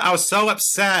was reading that, I was so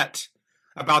upset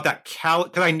about that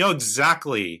because I know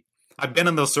exactly. I've been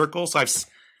in those circles. So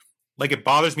it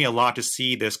bothers me a lot to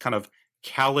see this kind of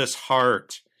callous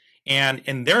heart. And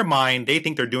in their mind, they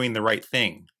think they're doing the right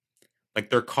thing. Like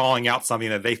they're calling out something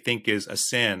that they think is a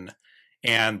sin.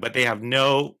 But they have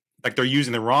no like they're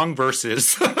using the wrong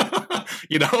verses,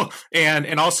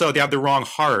 and also they have the wrong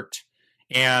heart,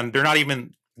 and they're not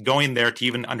even going there to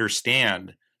even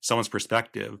understand someone's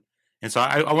perspective. And so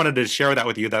I wanted to share that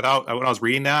with you, that when I was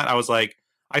reading that, I was like,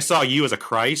 I saw you as a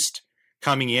Christ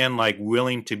coming in, like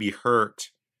willing to be hurt,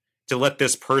 to let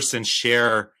this person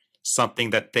share something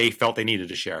that they felt they needed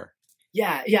to share.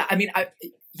 Yeah. I mean,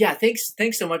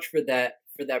 thanks so much for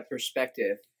that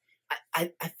perspective. I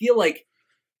feel like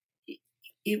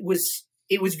it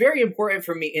was very important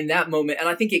for me in that moment, and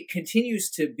I think it continues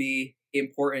to be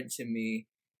important to me,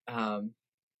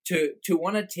 to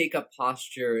want to take a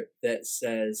posture that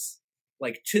says,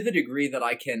 like, to the degree that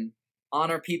I can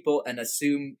honor people and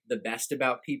assume the best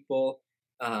about people,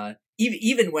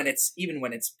 even when it's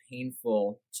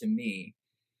painful to me.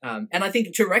 And I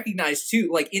think to recognize too,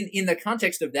 like in the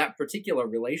context of that particular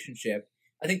relationship,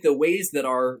 I think the ways that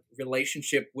our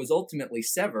relationship was ultimately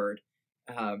severed,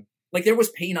 like there was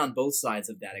pain on both sides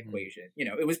of that equation.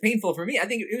 It was painful for me. I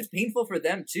think it was painful for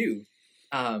them too.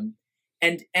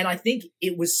 And I think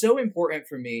it was so important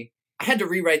for me. I had to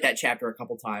rewrite that chapter a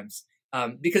couple times,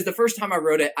 because the first time I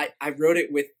wrote it, I wrote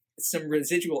it with some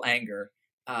residual anger,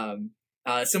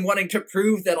 some wanting to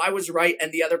prove that I was right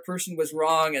and the other person was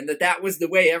wrong, and that was the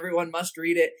way everyone must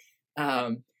read it.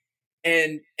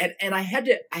 And I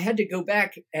had to go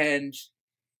back and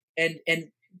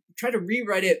try to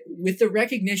rewrite it with the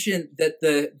recognition that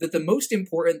the most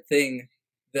important thing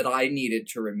that I needed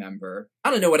to remember, I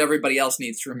don't know what everybody else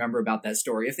needs to remember about that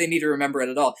story, if they need to remember it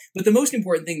at all, but the most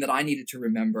important thing that I needed to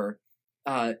remember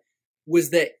was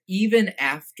that even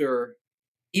after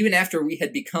we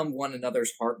had become one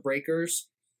another's heartbreakers,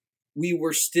 we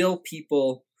were still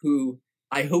people who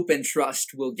I hope and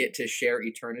trust will get to share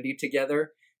eternity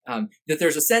together. That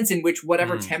there's a sense in which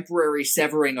whatever temporary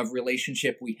severing of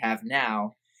relationship we have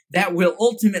now, that will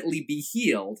ultimately be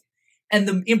healed. And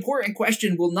the important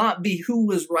question will not be who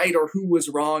was right or who was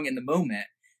wrong in the moment.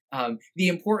 The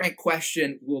important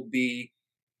question will be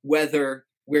whether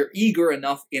we're eager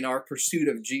enough in our pursuit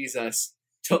of Jesus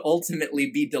to ultimately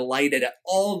be delighted at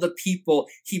all the people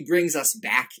he brings us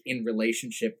back in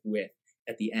relationship with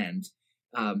at the end.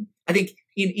 I think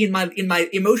in my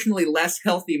emotionally less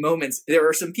healthy moments, there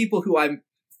are some people who I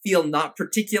feel not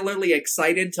particularly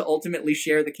excited to ultimately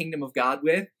share the kingdom of God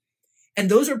with. And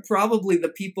those are probably the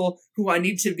people who I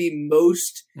need to be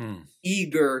most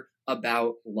eager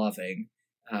about loving,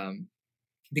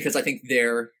 because I think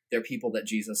they're people that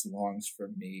Jesus longs for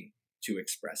me to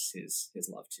express his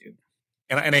love to.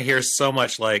 And I hear so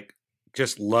much like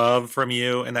just love from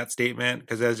you in that statement,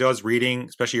 because as I was reading,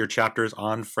 especially your chapters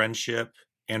on friendship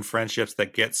and friendships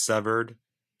that get severed,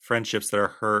 friendships that are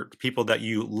hurt, people that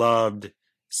you loved,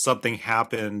 something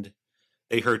happened,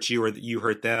 they hurt you or you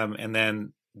hurt them, and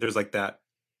then there's like that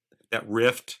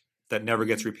rift that never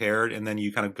gets repaired, and then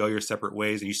you kind of go your separate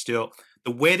ways, and you still,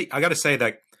 the way that, I got to say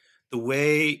that the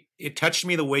way it touched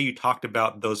me, the way you talked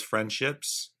about those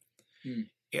friendships,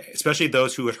 especially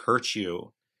those who would hurt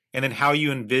you, and then how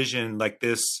you envision like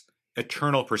this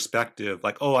eternal perspective,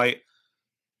 like,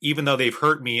 even though they've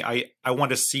hurt me, I want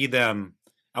to see them,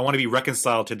 I want to be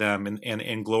reconciled to them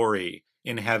in glory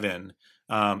in heaven.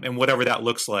 And whatever that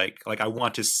looks like I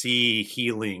want to see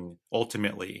healing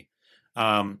ultimately.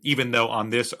 Even though on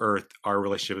this earth, our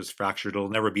relationship is fractured, it'll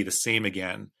never be the same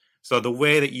again. So the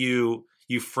way that you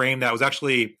framed that was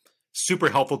actually super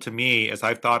helpful to me as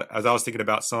I was thinking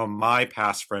about some of my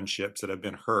past friendships that have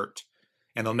been hurt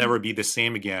and they'll never be the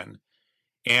same again.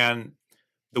 And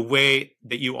the way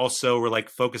that you also were like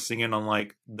focusing in on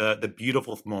like the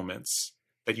beautiful moments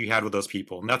that you had with those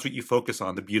people. And that's what you focus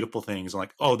on, the beautiful things.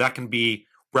 Like, that can be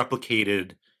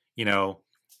replicated,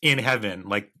 in heaven.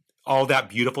 Like all that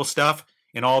beautiful stuff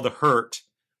and all the hurt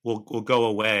will go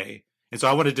away. And so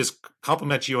I want to just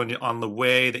compliment you on the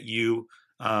way that you've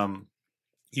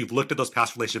looked at those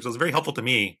past relationships. It was very helpful to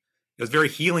me. It was very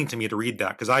healing to me to read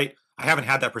that, because I haven't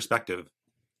had that perspective.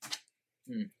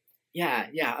 Yeah,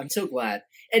 I'm so glad.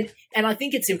 And I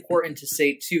think it's important to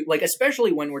say too, like,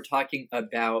 especially when we're talking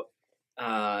about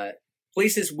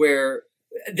places where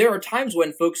there are times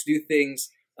when folks do things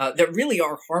that really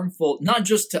are harmful, not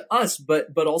just to us,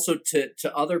 but also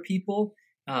to other people.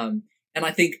 And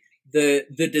I think the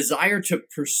desire to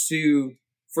pursue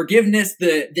forgiveness,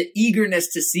 the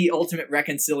eagerness to see ultimate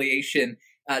reconciliation,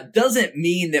 doesn't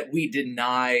mean that we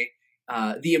deny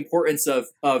the importance of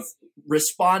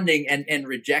responding and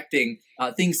rejecting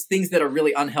things that are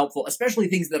really unhelpful, especially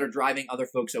things that are driving other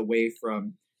folks away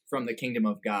from the kingdom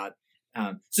of God.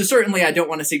 So certainly I don't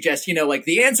want to suggest, like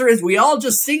the answer is we all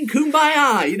just sing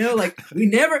Kumbaya, like we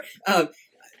never,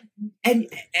 and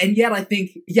yet I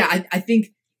think, I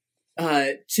think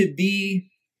to be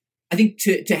I think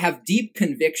to have deep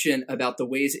conviction about the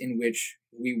ways in which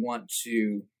we want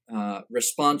to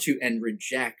respond to and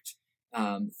reject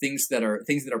things that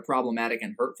are problematic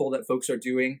and hurtful that folks are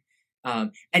doing,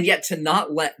 and yet to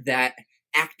not let that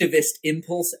activist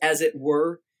impulse, as it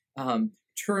were,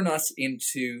 turn us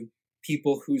into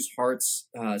people whose hearts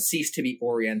cease to be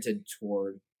oriented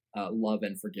toward love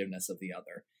and forgiveness of the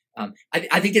other.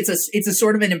 I think it's a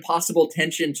sort of an impossible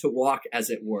tension to walk, as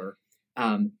it were,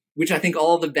 which I think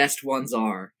all the best ones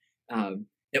are.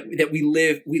 That we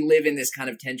live in this kind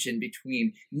of tension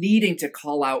between needing to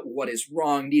call out what is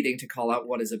wrong, needing to call out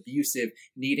what is abusive,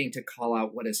 needing to call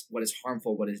out what is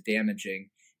harmful, what is damaging,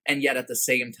 and yet at the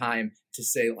same time to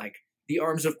say, like, the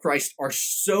arms of Christ are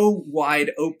so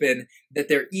wide open that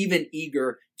they're even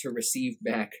eager to receive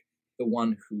back the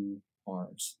one who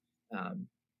harms,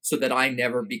 so that I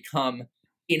never become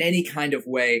in any kind of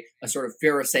way a sort of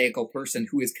Pharisaical person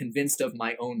who is convinced of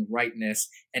my own rightness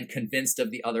and convinced of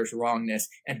the other's wrongness,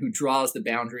 and who draws the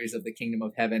boundaries of the kingdom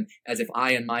of heaven as if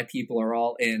I and my people are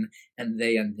all in and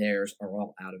they and theirs are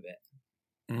all out of it.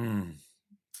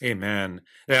 Amen.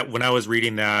 That when I was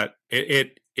reading that,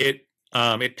 it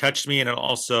touched me, and it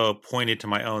also pointed to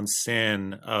my own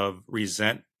sin of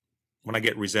when I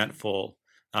get resentful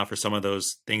for some of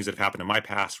those things that have happened in my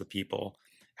past with people.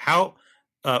 How,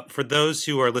 for those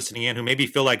who are listening in who maybe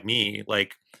feel like me,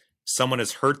 like someone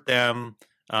has hurt them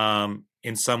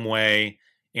in some way,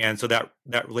 and so that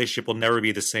relationship will never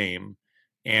be the same.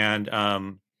 And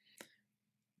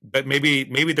but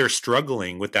maybe they're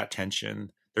struggling with that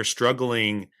tension. They're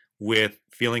struggling with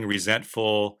feeling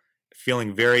resentful,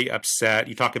 feeling very upset.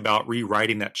 You talk about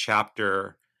rewriting that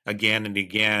chapter again and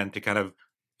again to kind of,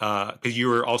 because you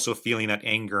were also feeling that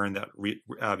anger and that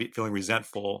feeling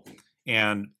resentful.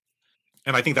 And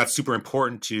I think that's super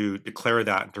important to declare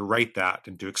that and to write that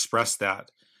and to express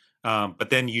that. But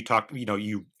then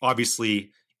you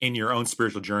obviously in your own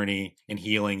spiritual journey and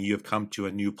healing, you have come to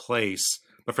a new place.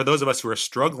 But for those of us who are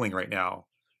struggling right now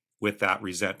with that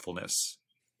resentfulness,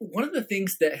 one of the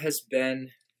things that has been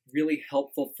really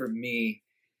helpful for me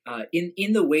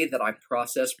in the way that I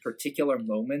process particular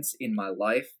moments in my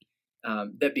life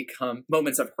that become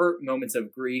moments of hurt, moments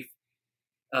of grief,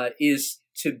 is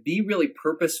to be really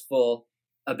purposeful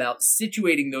about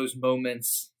situating those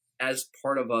moments as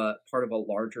part of a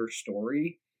larger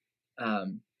story.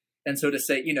 And so to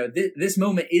say, this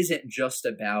moment isn't just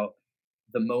about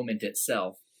the moment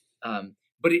itself,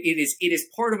 but it is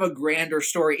part of a grander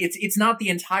story. It's not the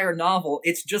entire novel.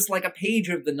 It's just like a page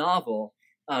of the novel,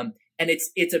 and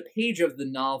it's a page of the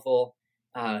novel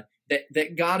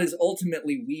that God is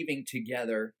ultimately weaving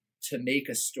together to make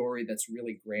a story that's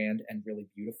really grand and really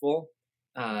beautiful.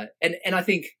 And I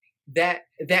think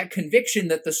that conviction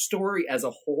that the story as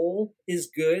a whole is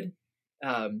good,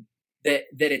 that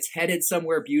it's headed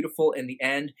somewhere beautiful in the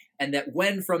end, and that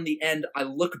when from the end I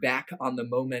look back on the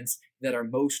moments that are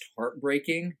most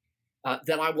heartbreaking,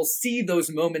 that I will see those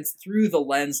moments through the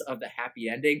lens of the happy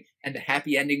ending, and the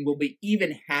happy ending will be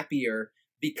even happier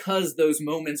because those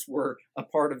moments were a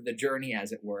part of the journey,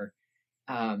 as it were.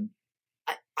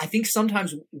 I think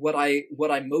sometimes what I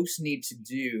most need to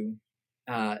do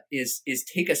is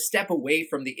take a step away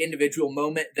from the individual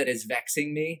moment that is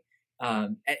vexing me,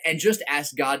 and just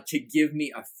ask God to give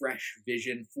me a fresh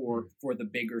vision for the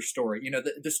bigger story.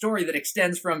 The story that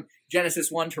extends from Genesis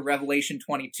 1 to Revelation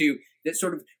 22, that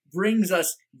sort of brings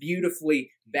us beautifully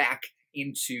back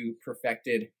into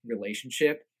perfected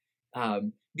relationship.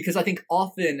 Because I think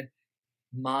often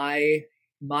my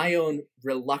own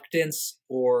reluctance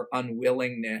or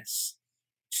unwillingness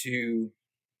to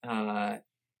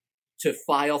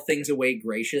file things away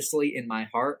graciously in my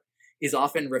heart is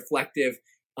often reflective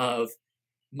of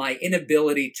my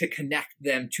inability to connect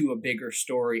them to a bigger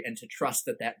story and to trust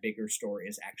that bigger story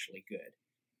is actually good.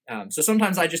 So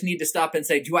sometimes I just need to stop and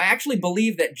say, do I actually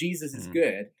believe that Jesus is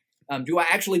good? Do I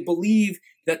actually believe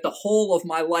that the whole of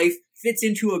my life fits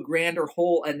into a grander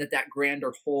whole, and that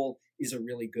grander whole is a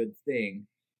really good thing?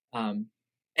 And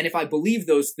if I believe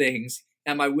those things,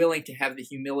 am I willing to have the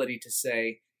humility to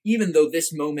say, even though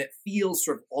this moment feels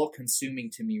sort of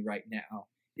all-consuming to me right now,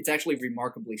 it's actually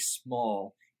remarkably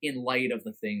small in light of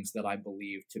the things that I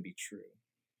believe to be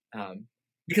true.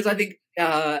 Because I think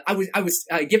I was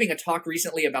giving a talk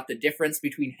recently about the difference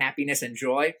between happiness and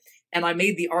joy, and I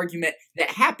made the argument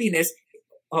that happiness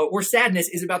or sadness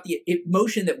is about the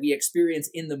emotion that we experience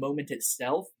in the moment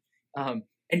itself, and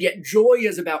yet joy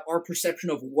is about our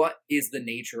perception of what is the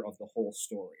nature of the whole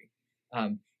story.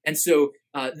 And so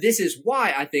this is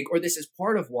why I think, or this is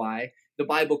part of why the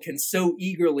Bible can so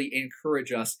eagerly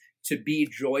encourage us to be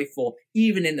joyful,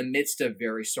 even in the midst of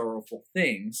very sorrowful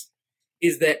things,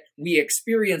 is that we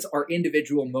experience our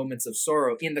individual moments of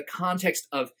sorrow in the context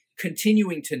of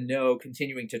continuing to know,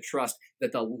 continuing to trust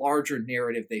that the larger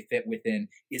narrative they fit within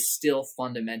is still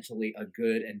fundamentally a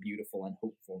good and beautiful and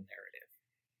hopeful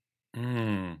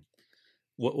narrative.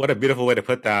 What a beautiful way to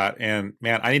put that. And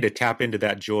man, I need to tap into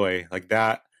that joy, like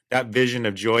that vision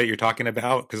of joy that you're talking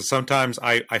about. Because sometimes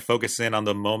I focus in on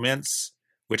the moments,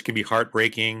 which can be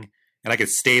heartbreaking, and I could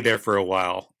stay there for a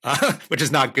while, which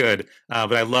is not good.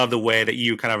 But I love the way that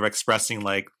you kind of are expressing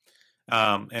like,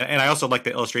 and I also like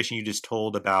the illustration you just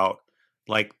told about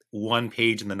like one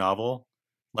page in the novel.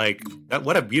 Like that,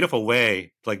 what a beautiful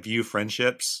way to like view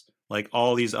friendships, like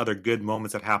all these other good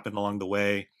moments that happen along the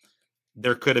way.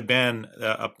 There could have been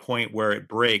a point where it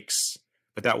breaks,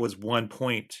 but that was one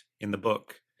point in the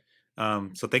book.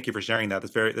 So thank you for sharing that.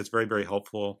 That's very, very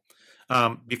helpful.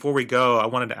 Before we go, I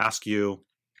wanted to ask you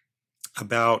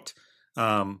about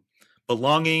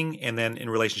belonging and then in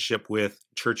relationship with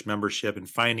church membership and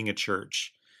finding a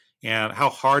church, and how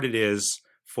hard it is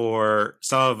for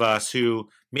some of us who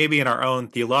maybe in our own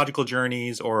theological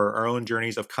journeys or our own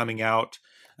journeys of coming out,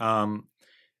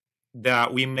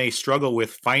 that we may struggle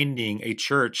with finding a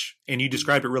church. And you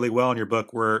described it really well in your book,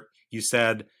 where you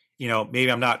said,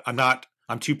 maybe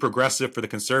I'm too progressive for the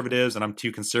conservatives and I'm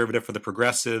too conservative for the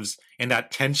progressives. And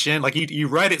that tension, like you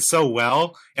write it so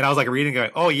well. And I was like reading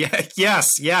going, oh yeah,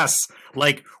 yes.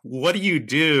 Like, what do you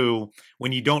do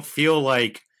when you don't feel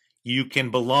like you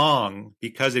can belong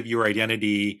because of your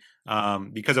identity,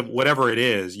 because of whatever it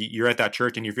is? You're at that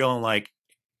church and you're feeling like,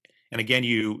 and again,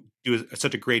 you do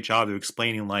such a great job of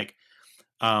explaining like,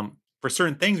 for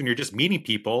certain things, when you're just meeting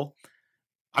people,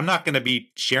 I'm not going to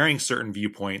be sharing certain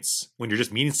viewpoints when you're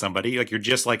just meeting somebody. Like, you're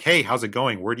just like, hey, how's it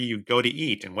going? Where do you go to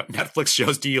eat? And what Netflix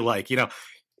shows do you like?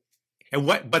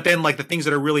 But then like the things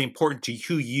that are really important to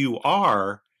who you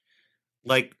are,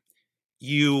 like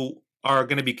you are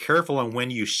going to be careful on when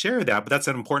you share that, but that's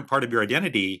an important part of your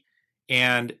identity.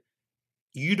 And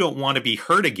you don't want to be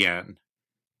hurt again.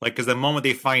 Like, because the moment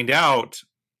they find out,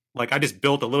 like I just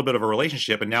built a little bit of a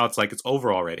relationship and now it's like, it's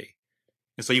over already.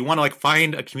 And so you want to like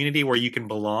find a community where you can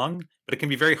belong, but it can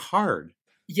be very hard.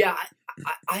 Yeah,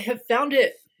 I have found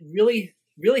it really,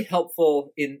 really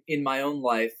helpful in my own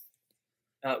life.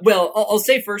 Well, I'll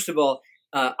say first of all,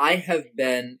 I have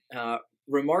been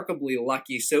remarkably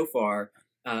lucky so far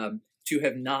to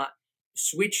have not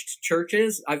switched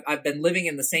churches. I've been living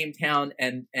in the same town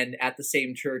and at the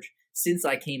same church since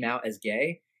I came out as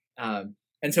gay.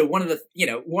 And so one of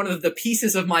the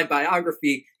pieces of my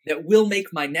biography that will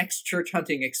make my next church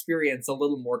hunting experience a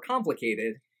little more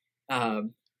complicated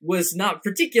was not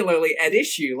particularly at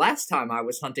issue last time I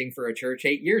was hunting for a church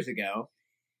 8 years ago.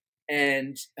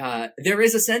 And there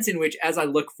is a sense in which, as I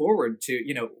look forward to,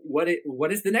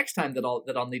 what is the next time that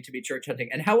I'll need to be church hunting,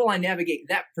 and how will I navigate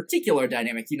that particular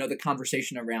dynamic? The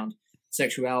conversation around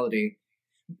sexuality.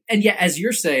 And yet, as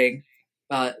you're saying,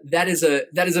 that is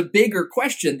a bigger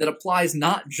question that applies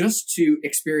not just to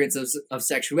experiences of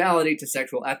sexuality, to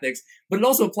sexual ethics, but it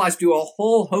also applies to a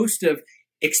whole host of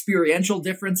experiential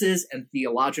differences and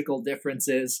theological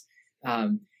differences.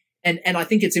 And I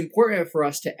think it's important for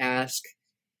us to ask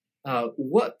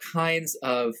what kinds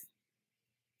of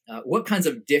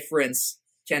difference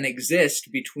can exist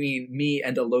between me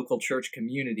and a local church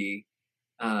community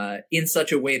in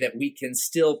such a way that we can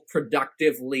still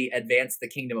productively advance the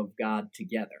kingdom of God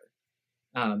together.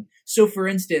 So, for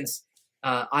instance,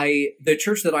 the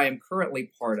church that I am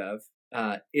currently part of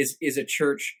is a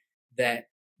church that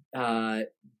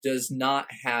does not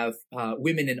have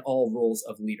women in all roles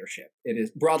of leadership. It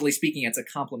is, broadly speaking, it's a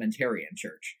complementarian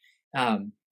church.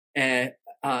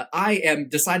 I am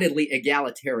decidedly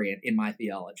egalitarian in my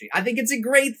theology. I think it's a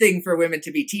great thing for women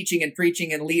to be teaching and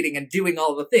preaching and leading and doing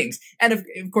all the things. And of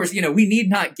course, we need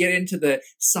not get into the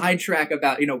sidetrack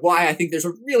about, why I think there's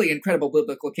a really incredible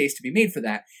biblical case to be made for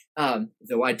that.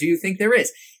 Though I do think there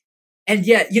is. And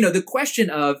yet, the question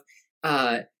of,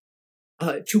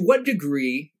 to what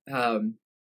degree can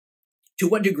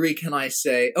I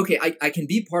say, okay, I can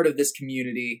be part of this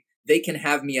community. They can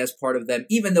have me as part of them,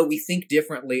 even though we think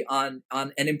differently on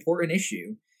an important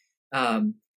issue.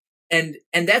 And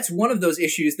that's one of those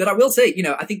issues that I will say,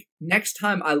 I think next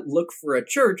time I look for a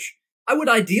church, I would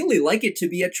ideally like it to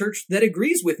be a church that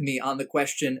agrees with me on the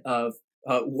question of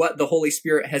what the Holy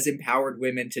Spirit has empowered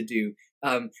women to do.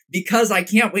 Because I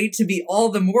can't wait to be all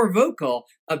the more vocal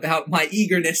about my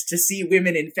eagerness to see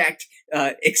women, in fact,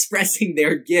 expressing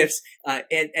their gifts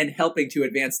and helping to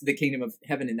advance the kingdom of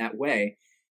heaven in that way.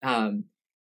 And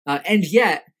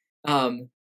yet,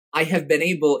 I have been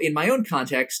able, in my own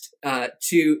context,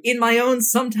 to, in my own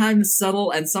sometimes subtle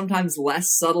and sometimes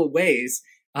less subtle ways,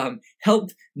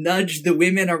 help nudge the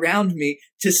women around me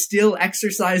to still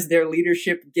exercise their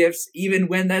leadership gifts, even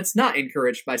when that's not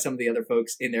encouraged by some of the other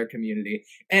folks in their community.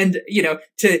 And,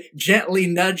 to gently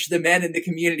nudge the men in the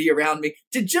community around me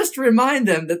to just remind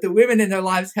them that the women in their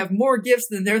lives have more gifts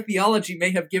than their theology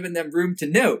may have given them room to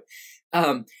note.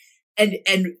 And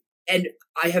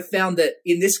I have found that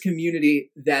in this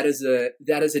community, that is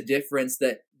a difference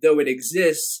that, though it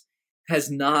exists, has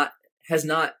not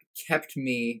kept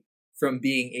me from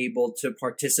being able to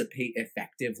participate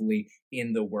effectively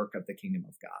in the work of the kingdom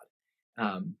of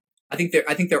God. I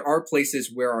think there are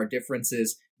places where our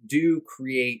differences do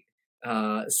create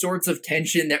sorts of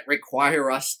tension that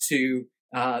require us to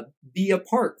be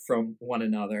apart from one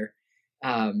another.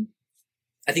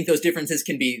 I think those differences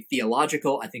can be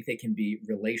theological. I think they can be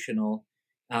relational.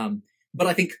 But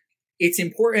I think it's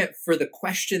important for the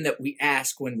question that we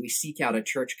ask when we seek out a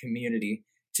church community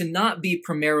to not be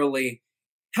primarily,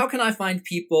 how can I find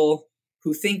people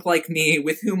who think like me,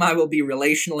 with whom I will be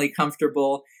relationally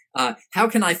comfortable? How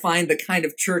can I find the kind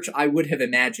of church I would have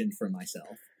imagined for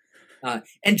myself?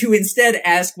 And to instead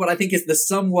ask what I think is the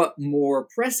somewhat more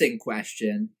pressing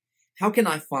question, how can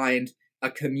I find a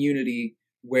community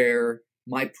where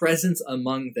my presence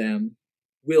among them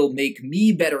will make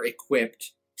me better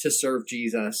equipped to serve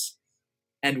Jesus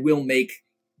and will make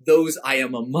those I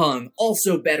am among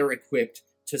also better equipped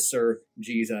to serve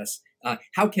Jesus?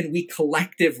 How can we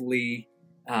collectively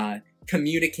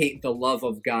communicate the love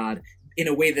of God in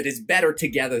a way that is better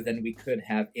together than we could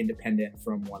have independent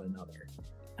from one another?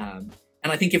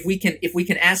 And I think if we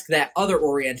can ask that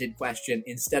other-oriented question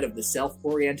instead of the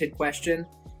self-oriented question,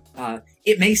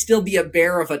 it may still be a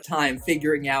bear of a time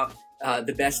figuring out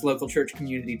the best local church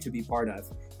community to be part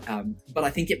of. But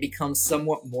I think it becomes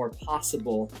somewhat more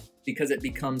possible because it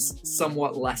becomes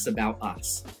somewhat less about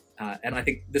us. And I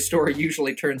think the story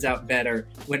usually turns out better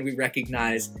when we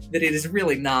recognize that it is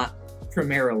really not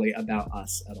primarily about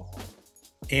us at all.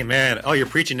 Amen. Oh, you're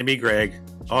preaching to me, Greg.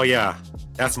 Oh, yeah.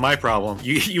 That's my problem.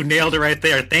 You nailed it right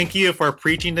there. Thank you for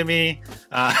preaching to me.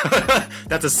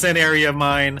 That's a sin area of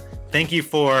mine. Thank you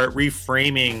for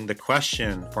reframing the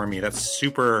question for me. That's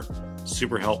super,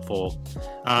 super helpful.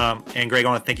 And Greg, I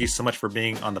want to thank you so much for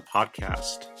being on the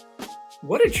podcast.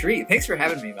 What a treat. Thanks for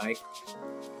having me, Mike.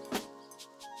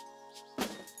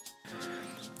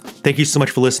 Thank you so much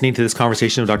for listening to this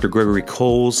conversation with Dr. Gregory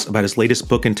Coles about his latest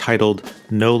book entitled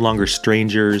No Longer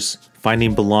Strangers,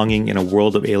 Finding Belonging in a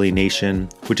World of Alienation,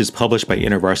 which is published by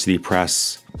InterVarsity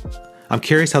Press. I'm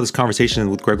curious how this conversation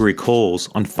with Gregory Coles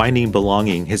on finding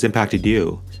belonging has impacted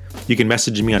you. You can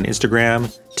message me on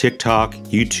Instagram, TikTok,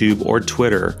 YouTube, or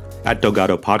Twitter at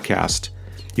Delgado Podcast.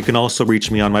 You can also reach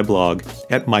me on my blog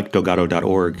at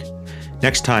mikedelgado.org.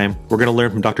 Next time, we're going to learn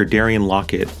from Dr. Darian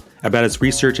Lockett about his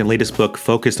research and latest book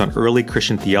focused on early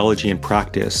Christian theology and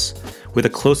practice, with a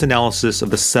close analysis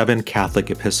of the 7 Catholic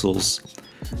epistles.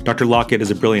 Dr. Lockett is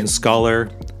a brilliant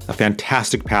scholar, a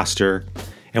fantastic pastor,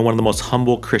 and one of the most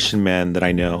humble Christian men that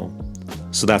I know.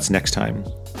 So that's next time.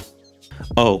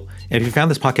 Oh, and if you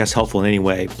found this podcast helpful in any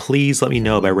way, please let me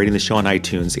know by rating the show on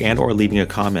iTunes and or leaving a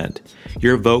comment.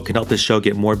 Your vote can help the show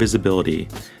get more visibility.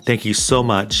 Thank you so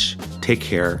much. Take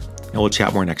care, and we'll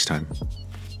chat more next time.